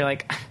at first you're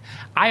like,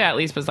 I at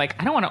least was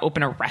like, I don't want to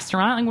open a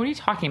restaurant. Like, what are you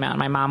talking about? And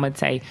my mom would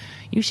say,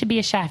 you should be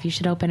a chef. You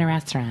should open a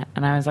restaurant.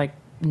 And I was like,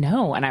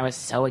 no. And I was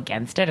so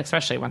against it,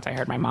 especially once I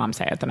heard my mom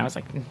say it. Then I was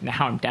like,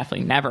 now I'm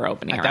definitely never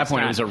opening a restaurant. At that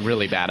point, it was a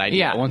really bad idea.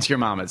 Yeah. Once your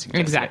mom had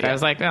suggested exactly. it, yeah. I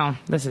was like, oh,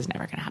 this is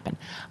never going to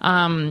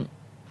happen.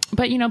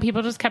 But,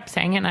 people just kept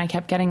saying it, and I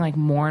kept getting, like,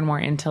 more and more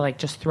into, like,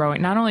 just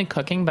throwing, not only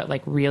cooking, but,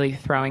 like, really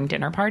throwing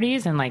dinner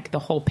parties and, like, the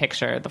whole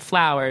picture, the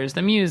flowers,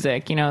 the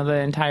music, the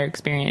entire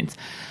experience.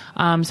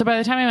 So by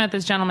the time I met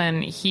this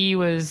gentleman, he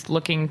was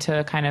looking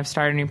to kind of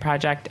start a new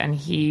project, and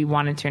he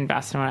wanted to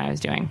invest in what I was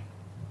doing.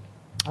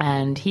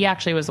 And he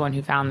actually was the one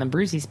who found the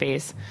Brucie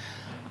space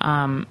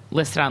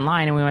listed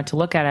online, and we went to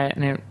look at it,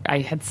 and I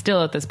had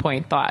still at this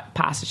point thought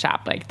pasta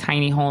shop, like,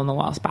 tiny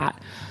hole-in-the-wall spot.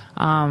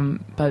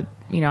 But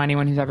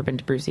anyone who's ever been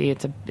to Brucie,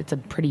 it's a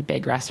pretty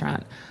big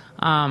restaurant.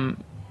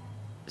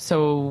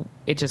 So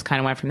it just kind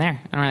of went from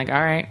there. And we're like,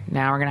 all right,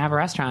 now we're going to have a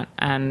restaurant.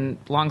 And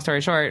long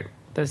story short,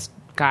 this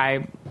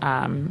guy,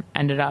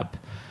 ended up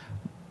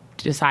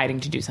deciding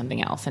to do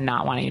something else and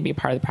not wanting to be a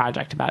part of the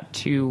project about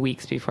 2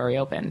 weeks before we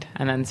opened.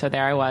 And then, so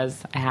there I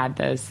was, I had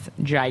this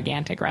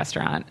gigantic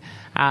restaurant,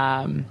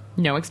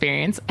 no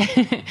experience.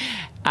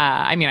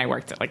 I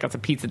worked like as a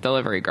pizza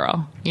delivery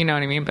girl, you know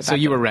what I mean? But so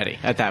you were ready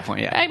at that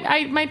point,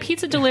 yeah. My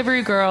pizza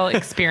delivery girl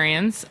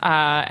experience,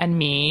 and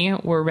me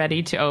were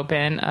ready to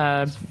open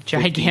a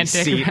gigantic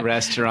seat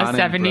restaurant,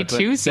 a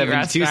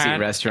 72-seat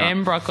restaurant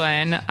in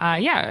Brooklyn.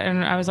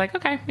 And I was like,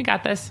 okay, we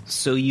got this.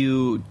 So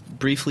you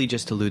briefly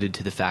just alluded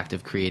to the fact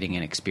of creating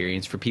an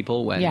experience for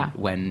people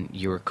when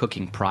you were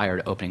cooking prior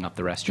to opening up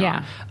the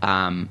restaurant.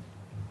 Yeah.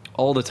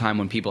 All the time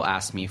when people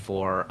ask me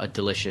for a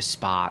delicious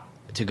spot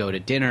to go to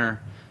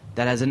dinner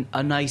that has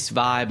a nice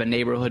vibe, a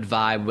neighborhood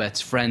vibe that's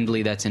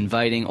friendly, that's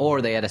inviting,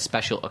 or they had a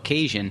special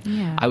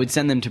occasion, I would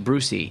send them to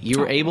Brucie. You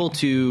were able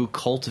to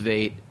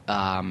cultivate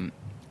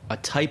a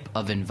type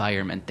of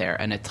environment there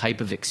and a type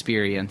of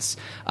experience.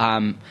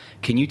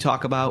 Can you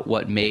talk about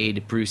what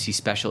made Brucie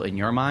special in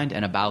your mind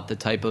and about the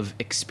type of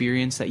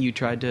experience that you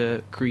tried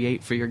to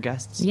create for your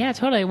guests? Yeah,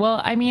 totally.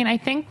 Well, I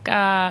think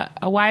a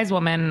wise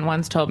woman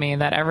once told me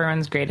that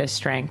everyone's greatest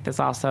strength is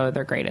also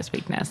their greatest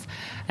weakness.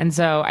 And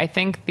so I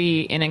think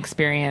the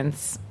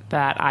inexperience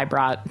that I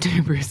brought to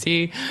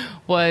Brucie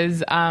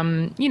was,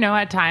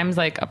 at times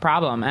like a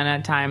problem, and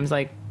at times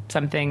like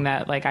something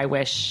that like I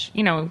wish,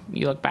 you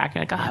look back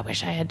and like, oh, I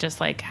wish I had just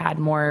like had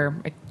more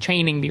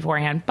training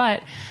beforehand.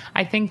 But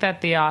I think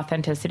that the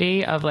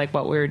authenticity of like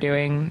what we were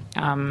doing,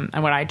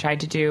 and what I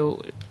tried to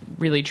do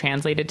really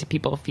translated to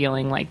people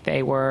feeling like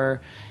they were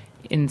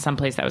in some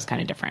place that was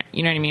kind of different.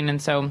 You know what I mean? And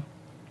so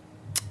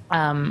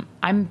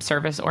I'm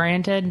service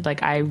oriented. Like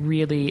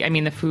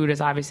the food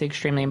is obviously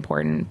extremely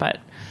important, but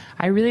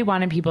I really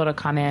wanted people to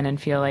come in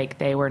and feel like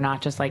they were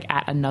not just like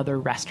at another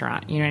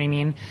restaurant. You know what I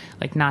mean?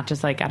 Like not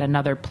just like at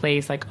another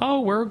place, like,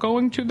 oh, we're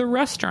going to the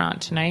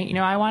restaurant tonight.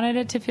 I wanted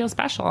it to feel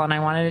special, and I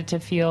wanted it to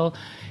feel,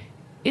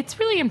 it's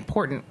really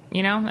important,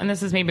 and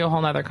this is maybe a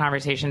whole nother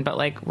conversation, but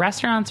like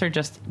restaurants are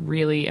just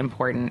really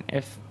important.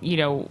 If,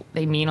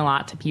 they mean a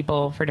lot to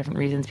people for different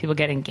reasons. People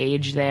get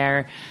engaged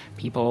there.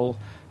 People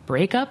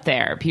break up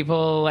there.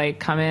 People like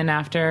come in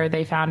after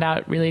they found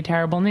out really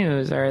terrible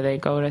news, or they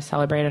go to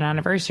celebrate an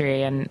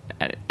anniversary, and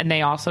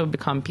they also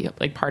become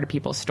part of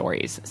people's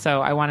stories.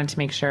 So I wanted to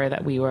make sure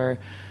that we were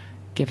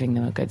giving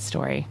them a good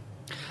story.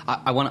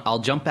 I'll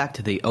jump back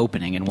to the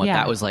opening and what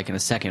that was like in a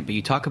second. But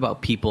you talk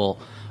about people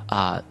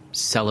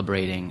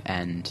celebrating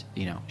and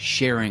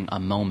sharing a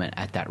moment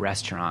at that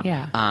restaurant.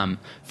 Yeah.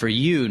 For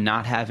you,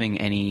 not having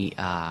any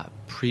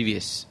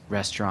previous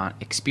restaurant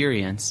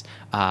experience,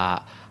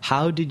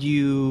 how did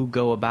you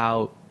go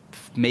about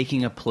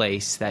making a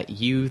place that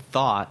you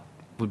thought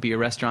would be a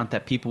restaurant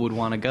that people would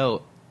want to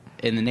go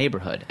in the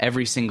neighborhood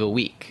every single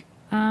week?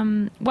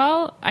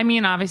 Well, I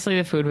mean, obviously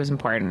the food was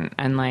important,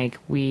 and like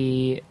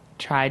we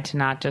tried to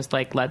not just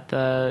like let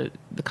the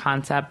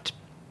concept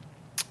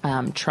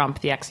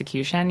trump the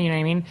execution. You know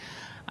what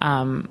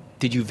I mean?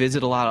 Did you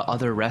visit a lot of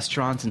other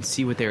restaurants and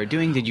see what they were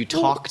doing? Did you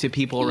talk to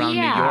people around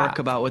New York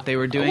about what they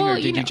were doing, or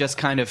did you just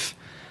kind of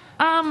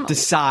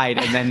decide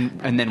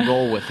and then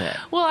roll with it?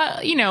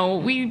 Well,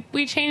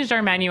 we changed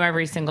our menu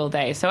every single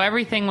day, so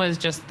everything was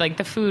just like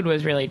the food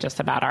was really just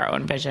about our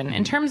own vision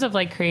in terms of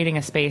like creating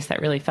a space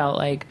that really felt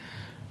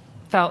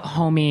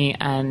homey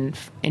and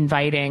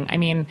inviting. I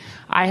mean,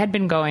 I had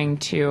been going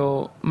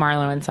to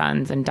Marlowe and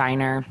Sons and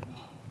Diner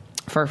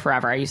for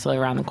forever. I used to live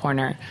around the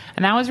corner,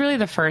 and that was really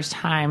the first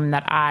time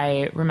that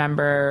I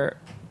remember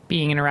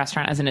being in a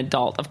restaurant as an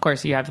adult. Of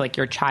course, you have like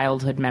your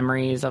childhood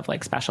memories of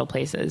like special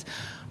places,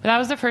 but that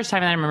was the first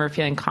time that I remember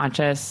feeling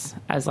conscious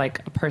as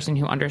like a person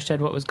who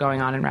understood what was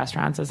going on in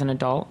restaurants as an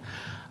adult,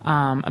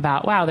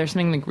 about, wow, there's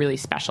something like really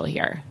special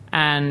here.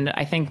 And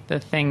I think the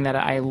thing that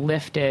I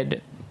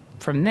lifted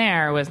from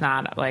there was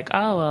not like,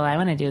 oh, well, I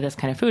want to do this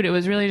kind of food. It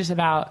was really just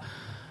about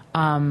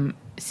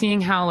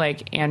seeing how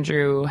like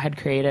Andrew had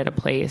created a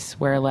place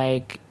where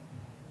like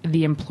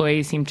the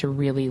employees seemed to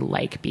really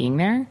like being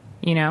there,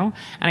 And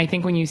I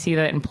think when you see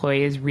that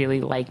employees really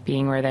like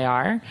being where they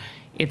are,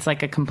 it's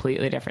like a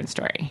completely different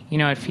story.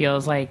 It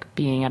feels like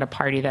being at a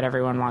party that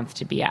everyone wants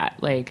to be at.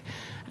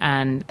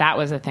 And that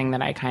was the thing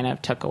that I kind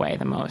of took away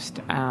the most.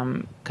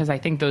 Because I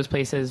think those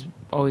places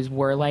always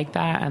were like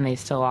that, and they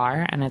still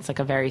are. And it's like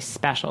a very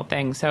special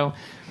thing. So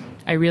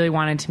I really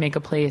wanted to make a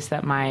place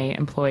that my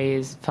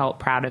employees felt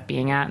proud of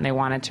being at and they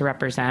wanted to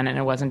represent. And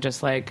it wasn't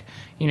just like,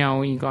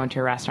 when you go into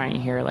a restaurant,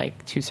 you hear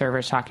like two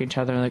servers talking to each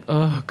other like,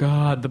 oh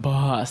God, the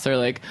boss. Or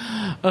like,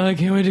 oh, I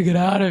can't wait to get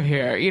out of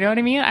here. You know what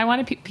I mean?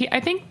 I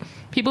think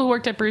people who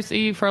worked at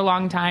Brucie for a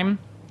long time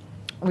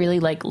really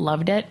like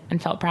loved it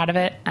and felt proud of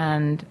it,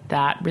 and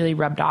that really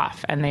rubbed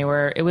off. And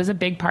it was a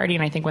big party,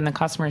 and I think when the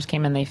customers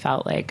came in, they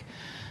felt like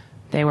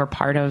they were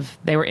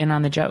in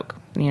on the joke.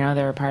 They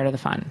were part of the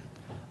fun.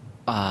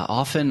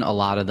 Often a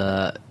lot of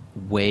the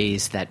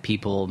ways that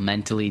people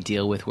mentally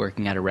deal with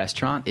working at a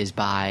restaurant is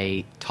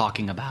by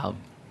talking about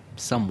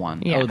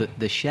someone. Yeah. Oh,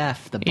 the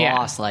chef, the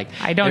boss. Like,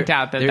 I don't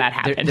doubt that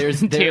happened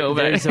too.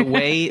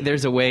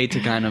 There's a way to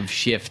kind of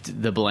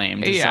shift the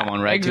blame to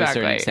someone, right? Exactly. To a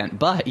certain extent.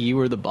 But you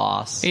were the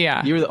boss.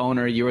 Yeah. You were the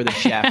owner. You were the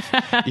chef.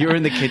 You were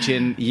in the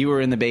kitchen. You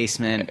were in the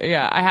basement.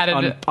 Yeah. I had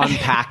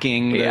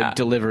unpacking the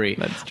delivery.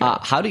 That's true.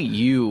 How do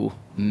you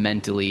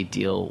mentally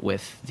deal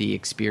with the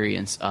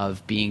experience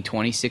of being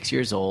 26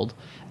 years old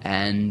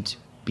and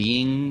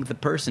being the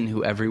person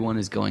who everyone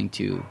is going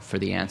to for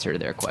the answer to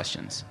their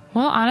questions?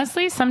 Well,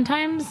 honestly,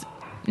 sometimes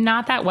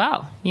not that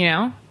well,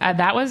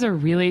 that was a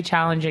really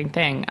challenging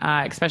thing,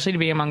 especially to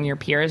be among your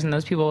peers. And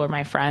those people were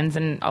my friends,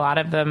 and a lot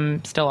of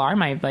them still are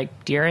my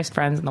like dearest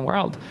friends in the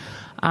world.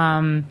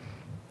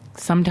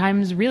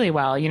 Sometimes really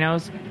well,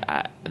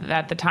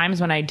 at the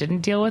times when I didn't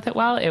deal with it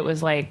well, it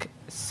was like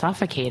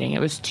suffocating. It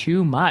was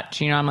too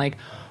much. I'm like,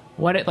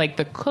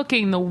 the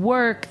cooking, the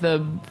work,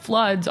 the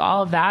floods,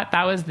 all of that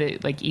was the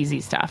like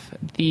easy stuff.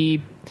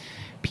 The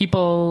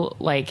people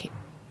like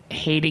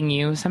hating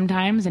you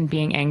sometimes and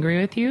being angry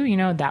with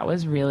you, that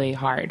was really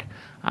hard.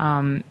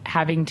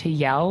 Having to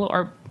yell,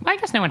 or I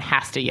guess no one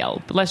has to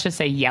yell, but let's just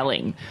say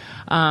yelling,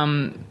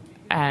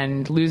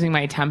 and losing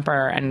my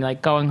temper and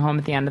like going home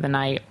at the end of the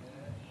night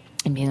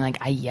and being like,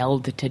 I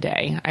yelled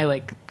today. I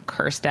like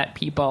cursed at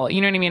people,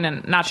 you know what I mean?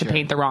 And not to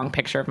paint the wrong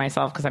picture of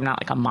myself, because I'm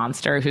not like a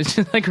monster who's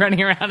just like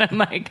running around and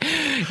like,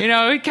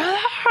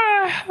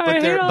 but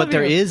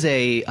there is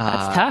a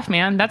that's tough,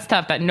 man. That's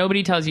tough. That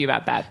nobody tells you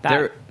about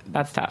that.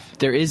 That's tough.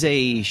 There is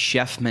a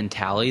chef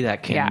mentality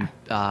that can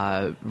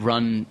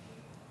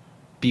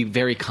be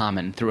very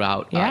common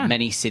throughout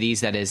many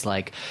cities. That is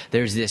like,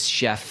 there's this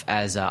chef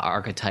as an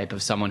archetype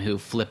of someone who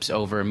flips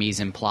over mise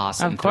en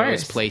place and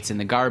throws plates in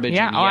the garbage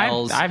and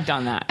yells. I've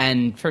done that,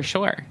 and for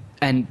sure.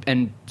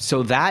 And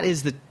so that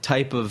is the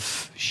type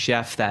of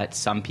chef that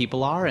some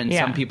people are, and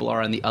some people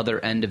are on the other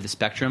end of the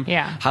spectrum.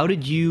 Yeah. How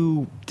did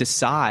you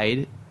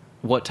decide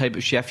what type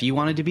of chef you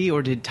wanted to be,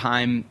 or did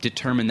time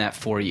determine that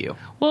for you?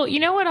 Well, you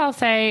know what I'll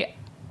say?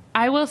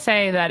 I will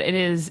say that it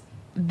is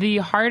the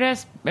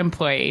hardest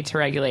employee to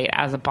regulate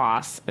as a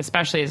boss,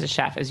 especially as a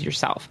chef, is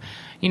yourself.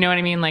 You know what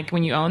I mean? Like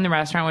when you own the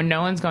restaurant, when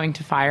no one's going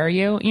to fire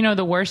you,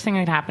 the worst thing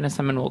that can happen is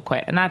someone will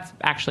quit. And that's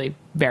actually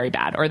very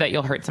bad, or that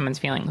you'll hurt someone's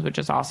feelings, which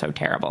is also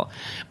terrible.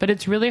 But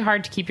it's really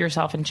hard to keep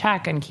yourself in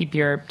check and keep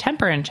your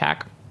temper in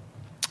check.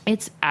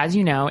 It's, as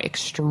you know,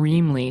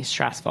 extremely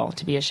stressful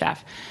to be a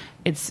chef.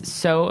 It's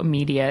so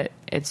immediate.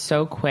 It's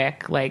so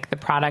quick. Like, the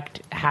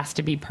product has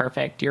to be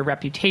perfect. Your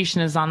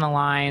reputation is on the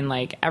line.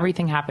 Like,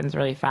 everything happens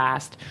really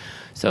fast.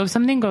 So if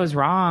something goes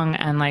wrong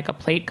and like a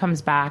plate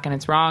comes back and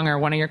it's wrong, or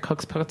one of your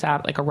cooks puts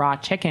out like a raw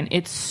chicken,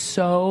 it's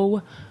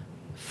so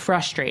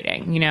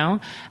frustrating, you know?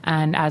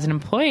 And as an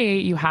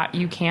employee, you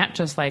can't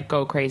just like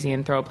go crazy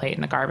and throw a plate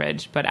in the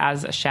garbage. But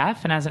as a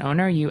chef and as an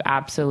owner, you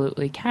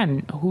absolutely can.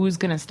 Who's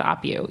going to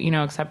stop you, you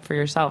know, except for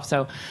yourself?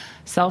 So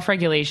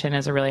self-regulation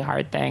is a really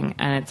hard thing.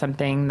 And it's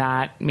something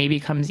that maybe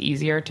comes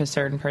easier to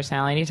certain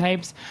personality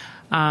types.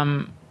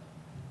 I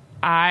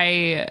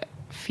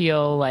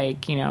feel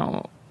like, you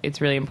know,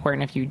 it's really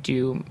important if you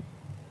do,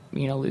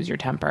 you know, lose your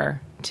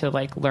temper, to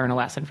like learn a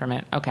lesson from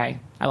it. Okay,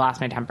 I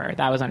lost my temper.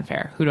 That was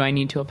unfair. Who do I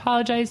need to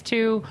apologize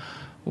to?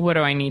 What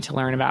do I need to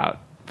learn about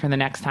for the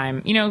next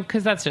time? You know,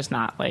 because that's just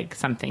not like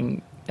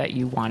something that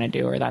you want to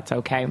do, or that's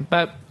okay.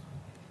 But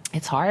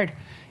it's hard.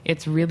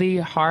 It's really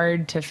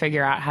hard to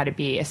figure out how to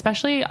be,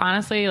 especially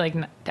honestly, like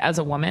as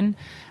a woman.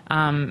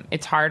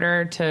 It's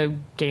harder to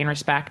gain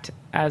respect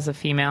as a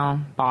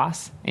female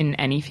boss in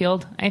any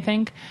field, I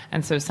think.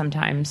 And so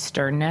sometimes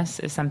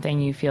sternness is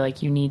something you feel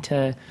like you need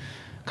to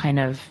kind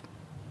of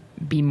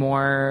be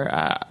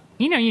more,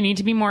 you know, you need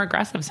to be more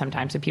aggressive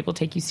sometimes so people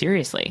take you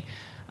seriously.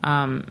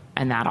 And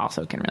that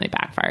also can really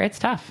backfire. It's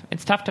tough.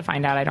 It's tough to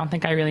find out. I don't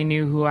think I really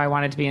knew who I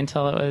wanted to be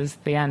until it was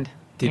the end,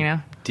 you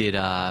know? Did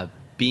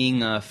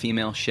being a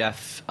female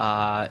chef,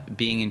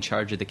 being in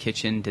charge of the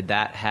kitchen, did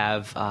that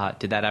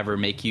ever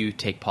make you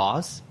take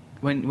pause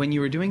when you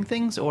were doing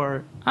things,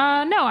 or?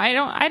 No,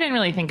 I didn't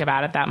really think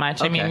about it that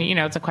much. Okay. I mean, you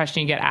know, it's a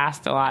question you get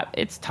asked a lot.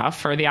 It's tough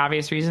for the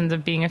obvious reasons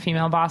of being a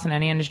female boss in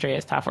any industry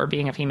is tough, or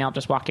being a female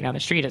just walking down the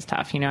street is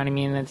tough. You know what I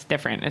mean? It's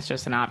different. It's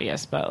just an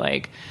obvious, but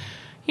like,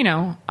 you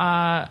know,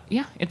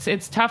 yeah,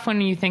 it's tough when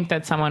you think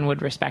that someone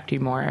would respect you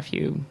more if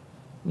you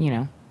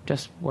know,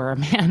 just were a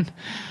man.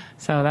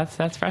 So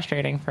that's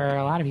frustrating for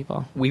a lot of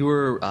people. We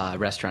were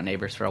restaurant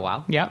neighbors for a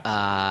while. Yep.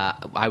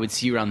 I would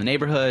see you around the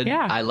neighborhood.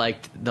 Yeah. I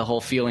liked the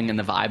whole feeling and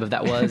the vibe of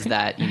that was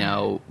that, you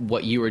know,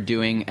 what you were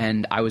doing.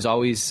 And I was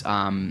always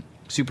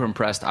super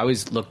impressed. I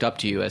always looked up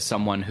to you as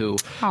someone who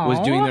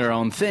was doing their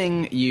own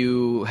thing.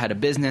 You had a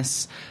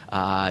business.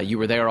 You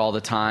were there all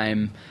the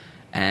time.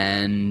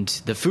 And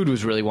the food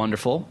was really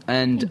wonderful.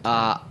 And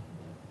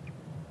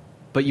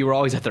but you were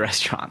always at the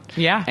restaurant.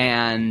 Yeah.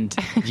 And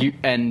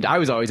I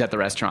was always at the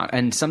restaurant.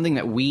 And something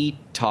that we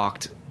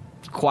talked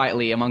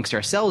quietly amongst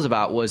ourselves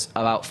about was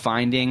about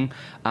finding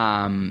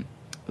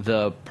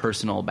the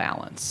personal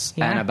balance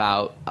and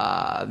about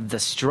the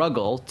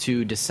struggle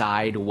to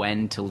decide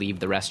when to leave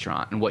the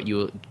restaurant. And what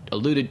you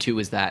alluded to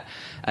is that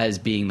as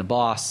being the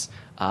boss,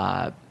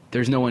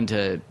 there's no one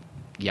to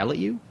yell at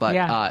you,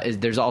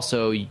 but there's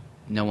also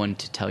no one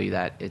to tell you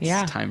that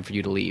it's time for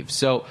you to leave.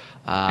 So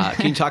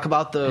can you talk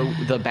about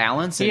the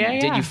balance?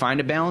 And did you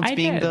find a balance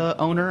being the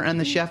owner and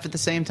the chef at the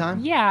same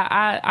time?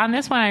 Yeah. On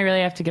this one, I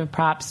really have to give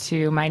props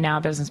to my now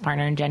business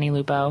partner, Jenny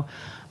Lupo,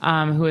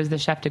 who was the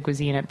chef de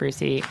cuisine at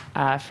Brucie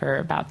for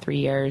about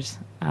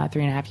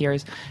 3.5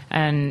 years.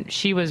 And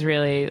she was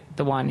really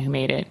the one who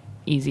made it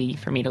easy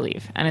for me to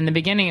leave. And in the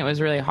beginning, it was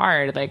really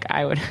hard. Like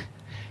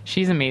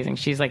she's amazing.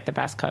 She's like the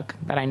best cook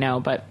that I know,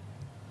 but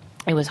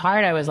it was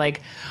hard. I was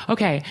like,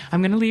 okay,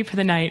 I'm going to leave for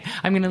the night.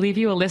 I'm going to leave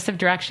you a list of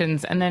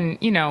directions. And then,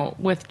 you know,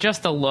 with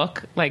just a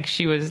look, like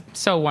she was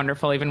so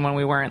wonderful, even when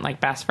we weren't like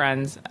best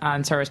friends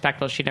and so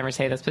respectful. She'd never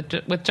say this,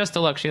 but with just a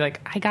look, she's like,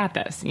 I got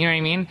this. You know what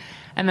I mean?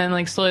 And then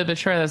like slowly but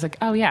surely, I was like,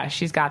 oh yeah,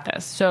 she's got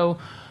this. So,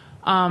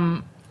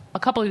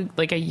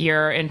 a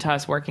year into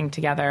us working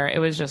together, it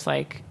was just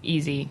like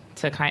easy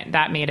to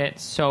that made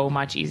it so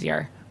much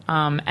easier.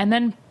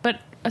 But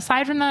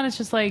aside from that, it's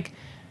just like,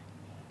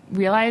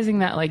 realizing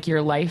that like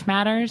your life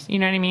matters, you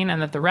know what I mean?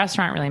 And that the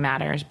restaurant really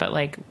matters. But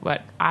like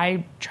what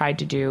I tried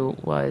to do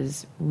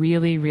was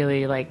really,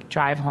 really like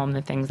drive home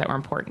the things that were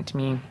important to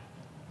me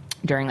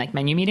during like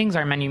menu meetings.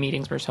 Our menu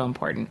meetings were so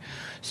important.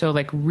 So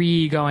like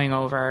going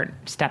over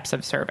steps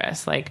of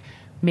service, like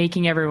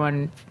making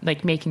everyone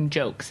like making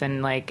jokes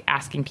and like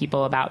asking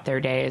people about their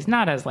days,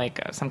 not as like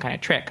some kind of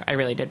trick. I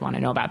really did want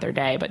to know about their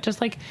day, but just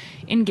like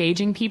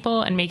engaging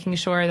people and making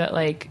sure that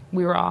like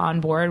we were all on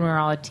board, we were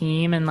all a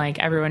team, and like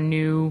everyone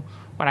knew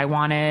what I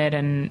wanted,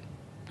 and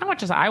not what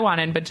just I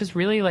wanted, but just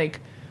really like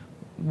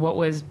what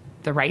was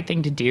the right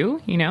thing to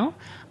do, you know?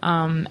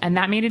 And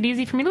that made it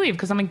easy for me to leave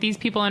because I'm like, these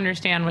people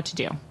understand what to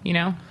do, you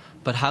know?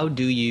 But how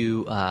do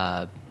you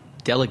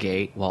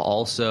delegate while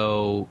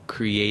also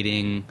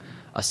creating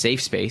a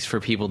safe space for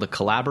people to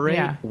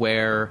collaborate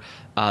where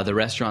the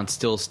restaurant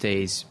still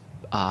stays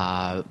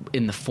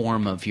in the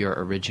form of your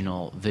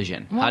original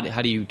vision? Well,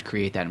 how do you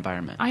create that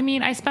environment? I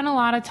mean, I spent a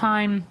lot of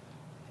time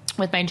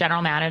with my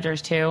general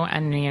managers too,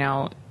 and you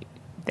know,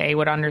 they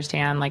would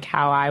understand like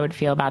how I would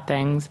feel about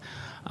things,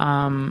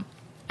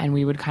 and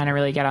we would kind of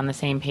really get on the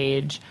same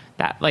page.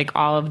 That like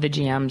all of the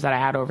GMs that I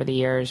had over the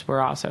years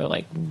were also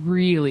like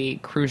really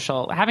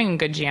crucial. Having a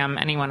good GM,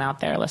 anyone out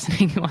there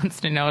listening who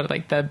wants to know,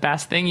 like the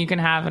best thing you can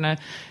have in a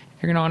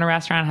you're going to own a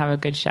restaurant, have a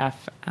good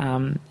chef.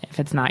 If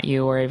it's not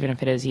you, or even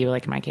if it is you,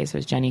 like in my case, it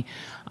was Jenny,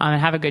 and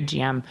have a good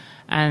GM,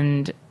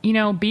 and,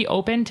 be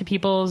open to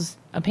people's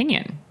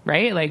opinion,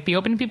 right? Like, be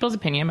open to people's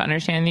opinion, but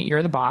understanding that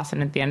you're the boss.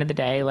 And at the end of the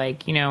day,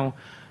 like, you know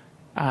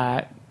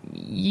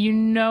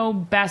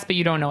best, but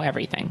you don't know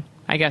everything.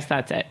 I guess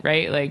that's it,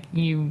 right? Like,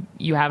 you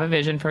have a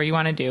vision for what you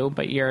want to do,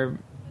 but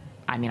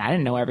I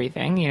didn't know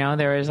everything.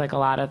 There was like a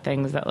lot of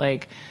things that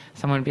like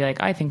someone would be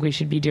like, I think we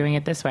should be doing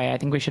it this way. I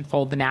think we should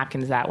fold the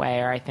napkins that way.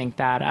 Or I think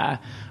that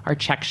our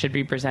checks should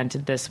be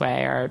presented this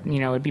way. Or,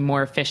 it'd be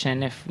more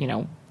efficient if,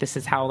 this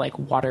is how like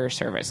water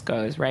service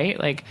goes, right?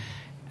 Like,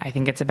 I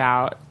think it's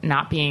about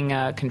not being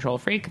a control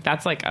freak.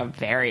 That's like a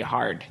very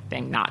hard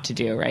thing not to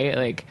do, right?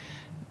 Like,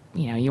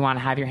 you want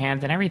to have your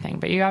hands in everything,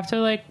 but you have to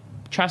like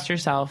trust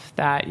yourself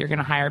that you're going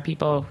to hire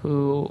people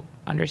who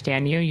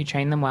understand you. You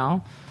train them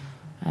well.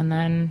 And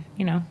then,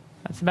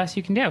 that's the best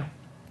you can do.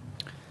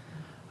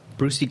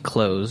 Brucie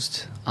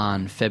closed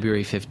on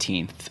February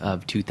 15th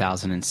of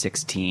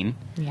 2016.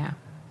 Yeah.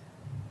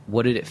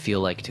 What did it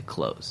feel like to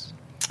close?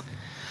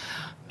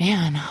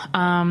 Man,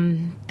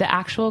 the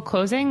actual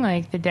closing,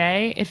 like the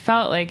day, it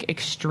felt like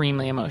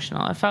extremely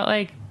emotional. It felt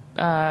like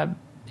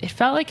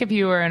if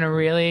you were in a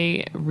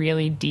really,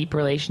 really deep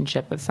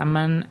relationship with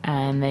someone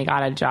and they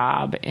got a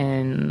job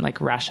in like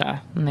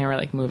Russia and they were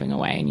like moving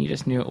away and you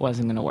just knew it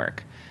wasn't going to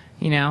work.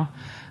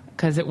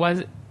 Because it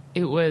was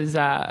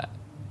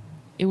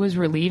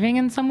relieving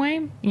in some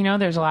way.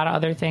 There's a lot of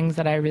other things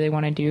that I really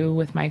want to do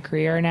with my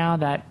career now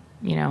that,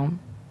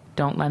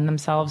 don't lend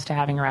themselves to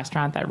having a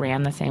restaurant that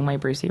ran the same way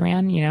Brucie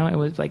ran. It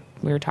was like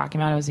we were talking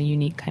about, it was a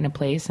unique kind of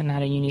place and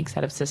had a unique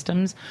set of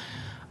systems.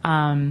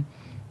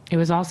 It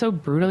was also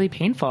brutally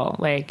painful.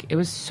 Like, it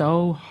was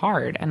so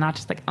hard, and not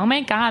just like, oh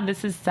my God,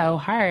 this is so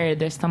hard.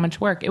 There's so much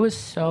work. It was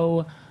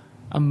so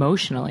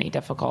emotionally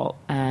difficult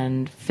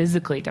and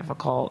physically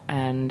difficult,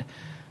 and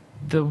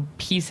the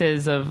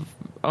pieces of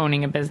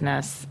owning a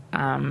business,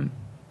 it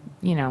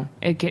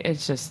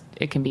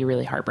can be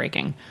really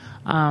heartbreaking.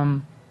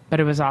 But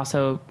it was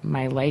also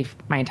my life,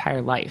 my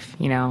entire life.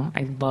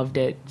 I loved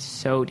it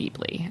so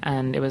deeply,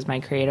 and it was my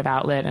creative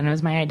outlet, and it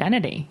was my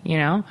identity.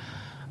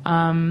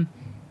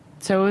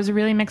 So it was a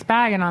really mixed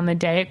bag. And on the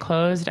day it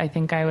closed, I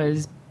think I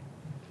was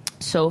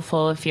so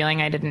full of feeling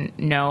I didn't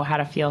know how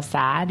to feel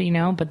sad,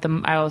 but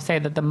I will say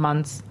that the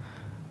months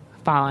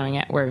following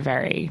it were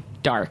very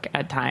dark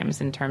at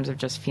times in terms of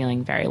just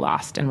feeling very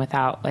lost and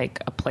without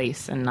like a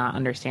place and not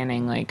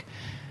understanding like,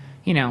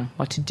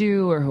 what to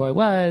do or who I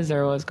was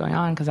or what was going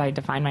on. Cause I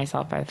defined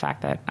myself by the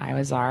fact that I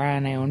was Zahra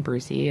and I owned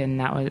Brucie and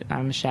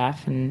I'm a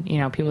chef, and,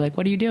 people were like,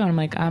 what do you do? And I'm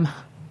like,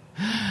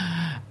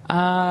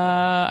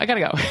 I gotta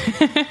go.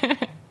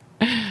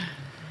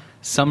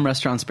 Some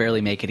restaurants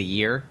barely make it a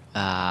year.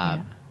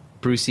 Yeah.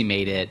 Brucie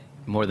made it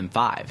more than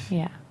 5.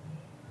 Yeah.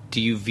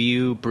 Do you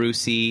view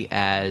Brucie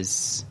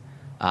as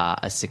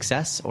a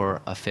success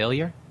or a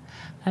failure?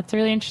 That's a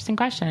really interesting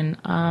question.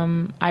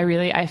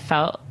 I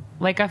felt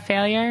like a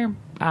failure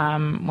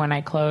when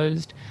I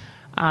closed.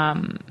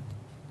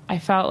 I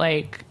felt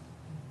like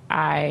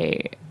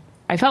I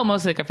felt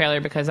mostly like a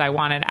failure because I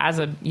wanted, as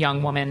a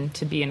young woman,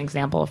 to be an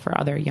example for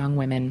other young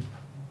women.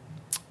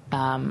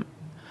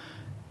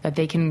 That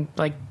they can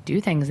like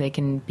do things. They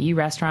can be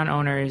restaurant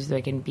owners.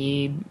 They can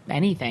be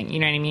anything.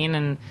 You know what I mean?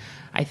 And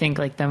I think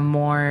like the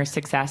more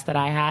success that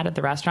I had at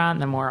the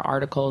restaurant, the more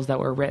articles that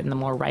were written, the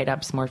more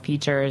write-ups, more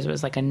features, it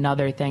was like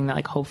another thing that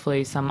like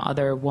hopefully some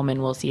other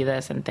woman will see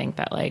this and think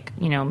that like,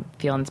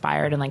 feel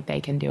inspired and like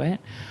they can do it.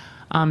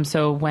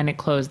 So when it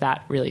closed,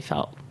 that really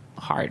felt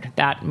hard.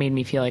 That made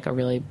me feel like a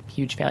really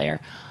huge failure.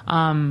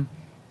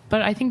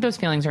 But I think those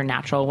feelings are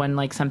natural when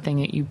like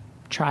something that you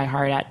try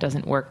hard at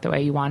doesn't work the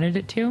way you wanted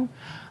it to.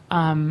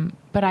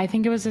 But I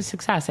think it was a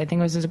success. I think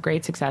it was a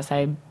great success.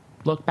 I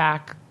look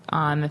back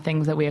on the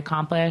things that we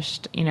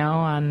accomplished,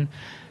 on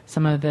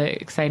some of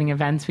the exciting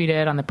events we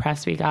did, on the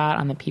press we got,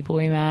 on the people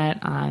we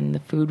met, on the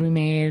food we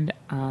made,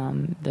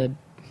 the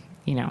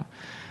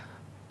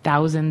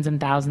thousands and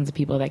thousands of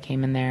people that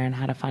came in there and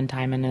had a fun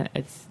time. And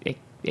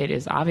it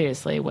is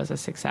obviously was a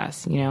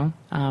success.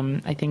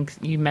 I think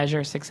you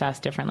measure success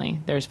differently.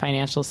 There's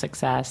financial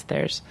success.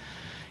 There's,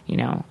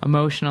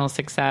 emotional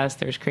success.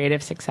 There's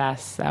creative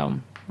success. So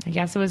I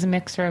guess it was a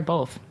mixture of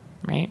both,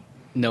 right?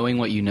 Knowing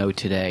what you know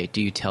today,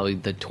 do you tell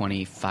the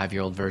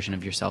 25-year-old version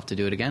of yourself to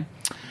do it again?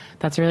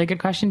 That's a really good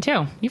question,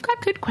 too. You've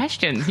got good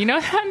questions.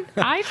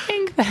 I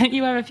think that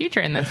you have a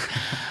future in this.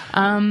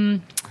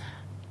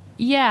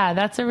 Yeah,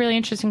 that's a really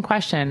interesting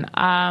question.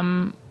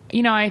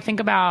 I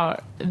think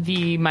about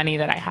the money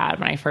that I had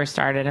when I first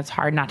started. It's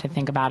hard not to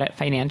think about it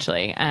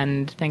financially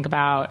and think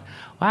about,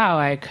 wow,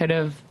 I could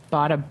have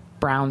bought a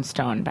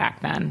brownstone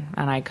back then,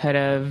 and I could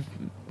have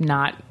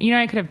I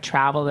could have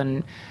traveled,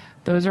 and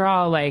those are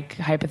all like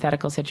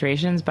hypothetical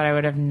situations, but I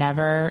would have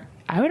never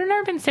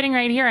been sitting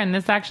right here. And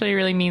this actually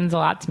really means a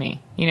lot to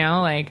me,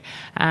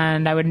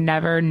 and I would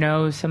never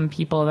know some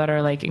people that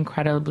are like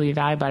incredibly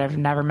valuable. I've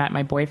never met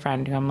my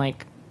boyfriend, who I'm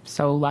like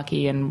so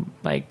lucky and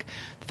like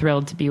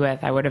thrilled to be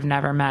with. I would have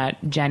never met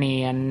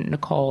Jenny and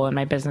Nicole and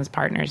my business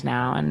partners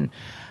now. And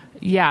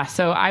yeah,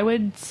 so I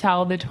would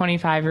tell the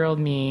 25-year-old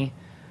me,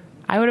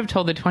 I would have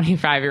told the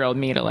 25-year-old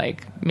me to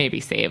like maybe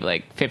save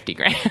like 50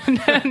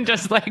 grand and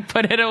just like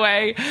put it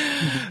away.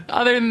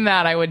 Other than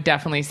that, I would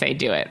definitely say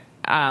do it.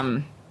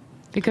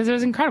 Because it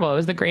was incredible. It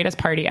was the greatest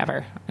party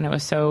ever. And it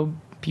was so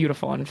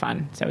beautiful and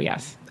fun. So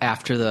yes.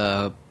 After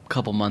the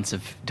couple months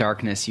of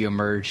darkness, you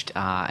emerged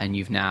and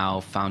you've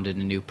now founded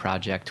a new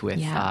project with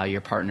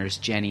your partners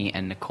Jenny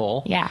and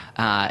Nicole. Yeah.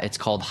 It's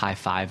called High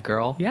Five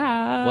Girl.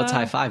 Yeah. What's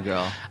High Five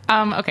Girl?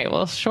 Okay,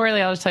 well,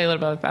 shortly I'll just tell you a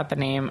little bit about the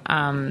name.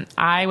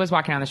 I was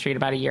walking down the street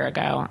about a year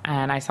ago,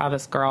 and I saw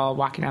this girl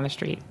walking down the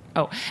street.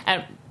 Oh,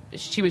 and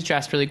she was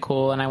dressed really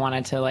cool, and I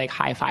wanted to like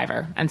high five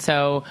her. And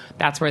so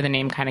that's where the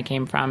name kind of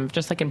came from,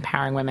 just like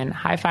empowering women.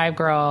 High Five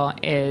Girl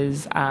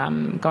is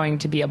going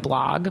to be a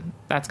blog.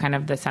 That's kind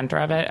of the center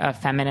of it, a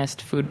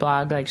feminist food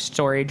blog, like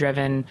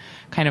story-driven,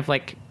 kind of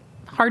like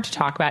hard to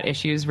talk about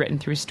issues written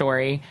through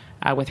story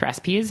with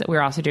recipes. We're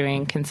also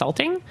doing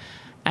consulting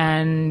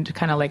and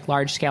kind of like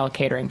large-scale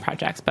catering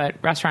projects. But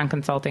restaurant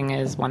consulting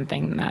is one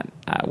thing that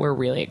we're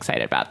really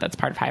excited about. That's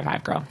part of High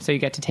Five Girl. So you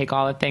get to take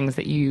all the things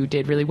that you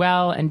did really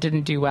well and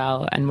didn't do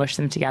well and mush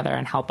them together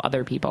and help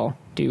other people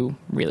do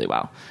really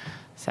well.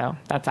 So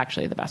that's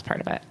actually the best part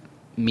of it.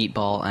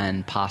 Meatball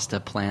and pasta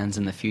plans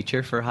in the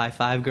future for High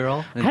Five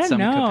Girl in I don't some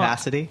know.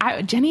 capacity?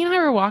 Jenny and I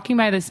were walking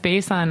by this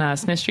space on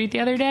Smith Street the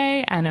other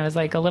day, and it was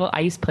like a little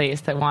ice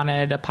place that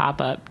wanted to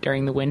pop up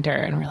during the winter,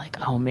 and we're like,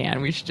 oh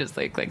man, we should just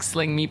like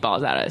sling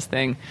meatballs out of this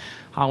thing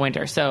all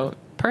winter. So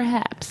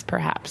perhaps.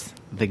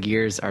 The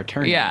gears are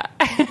turning. Yeah.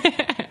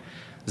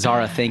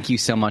 Zahra, thank you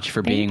so much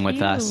for being with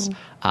you. us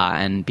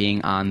and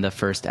being on the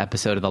first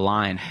episode of The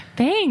Line.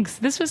 Thanks.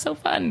 This was so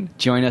fun.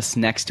 Join us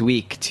next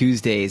week,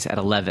 Tuesdays at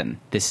 11.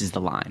 This is The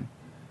Line.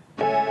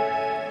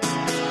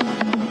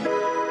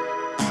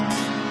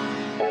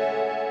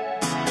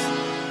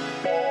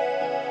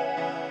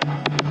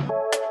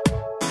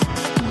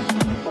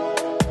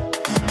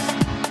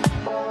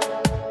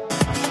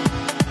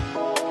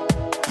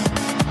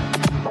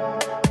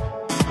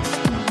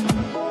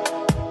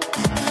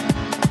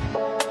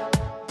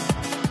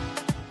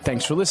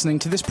 Thanks for listening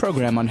to this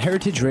program on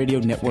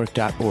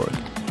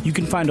heritageradionetwork.org. You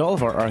can find all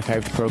of our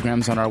archived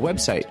programs on our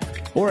website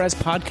or as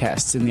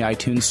podcasts in the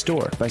iTunes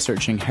Store by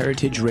searching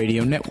Heritage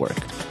Radio Network.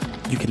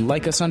 You can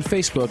like us on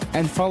Facebook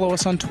and follow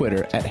us on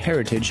Twitter at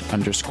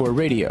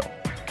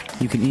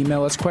 @heritage_radio. You can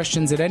email us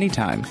questions at any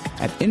time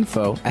at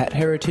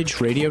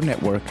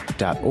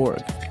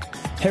info@heritageradionetwork.org.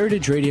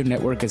 Heritage Radio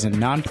Network is a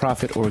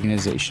nonprofit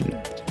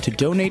organization. To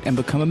donate and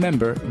become a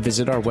member,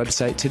 visit our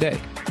website today.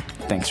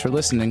 Thanks for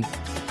listening.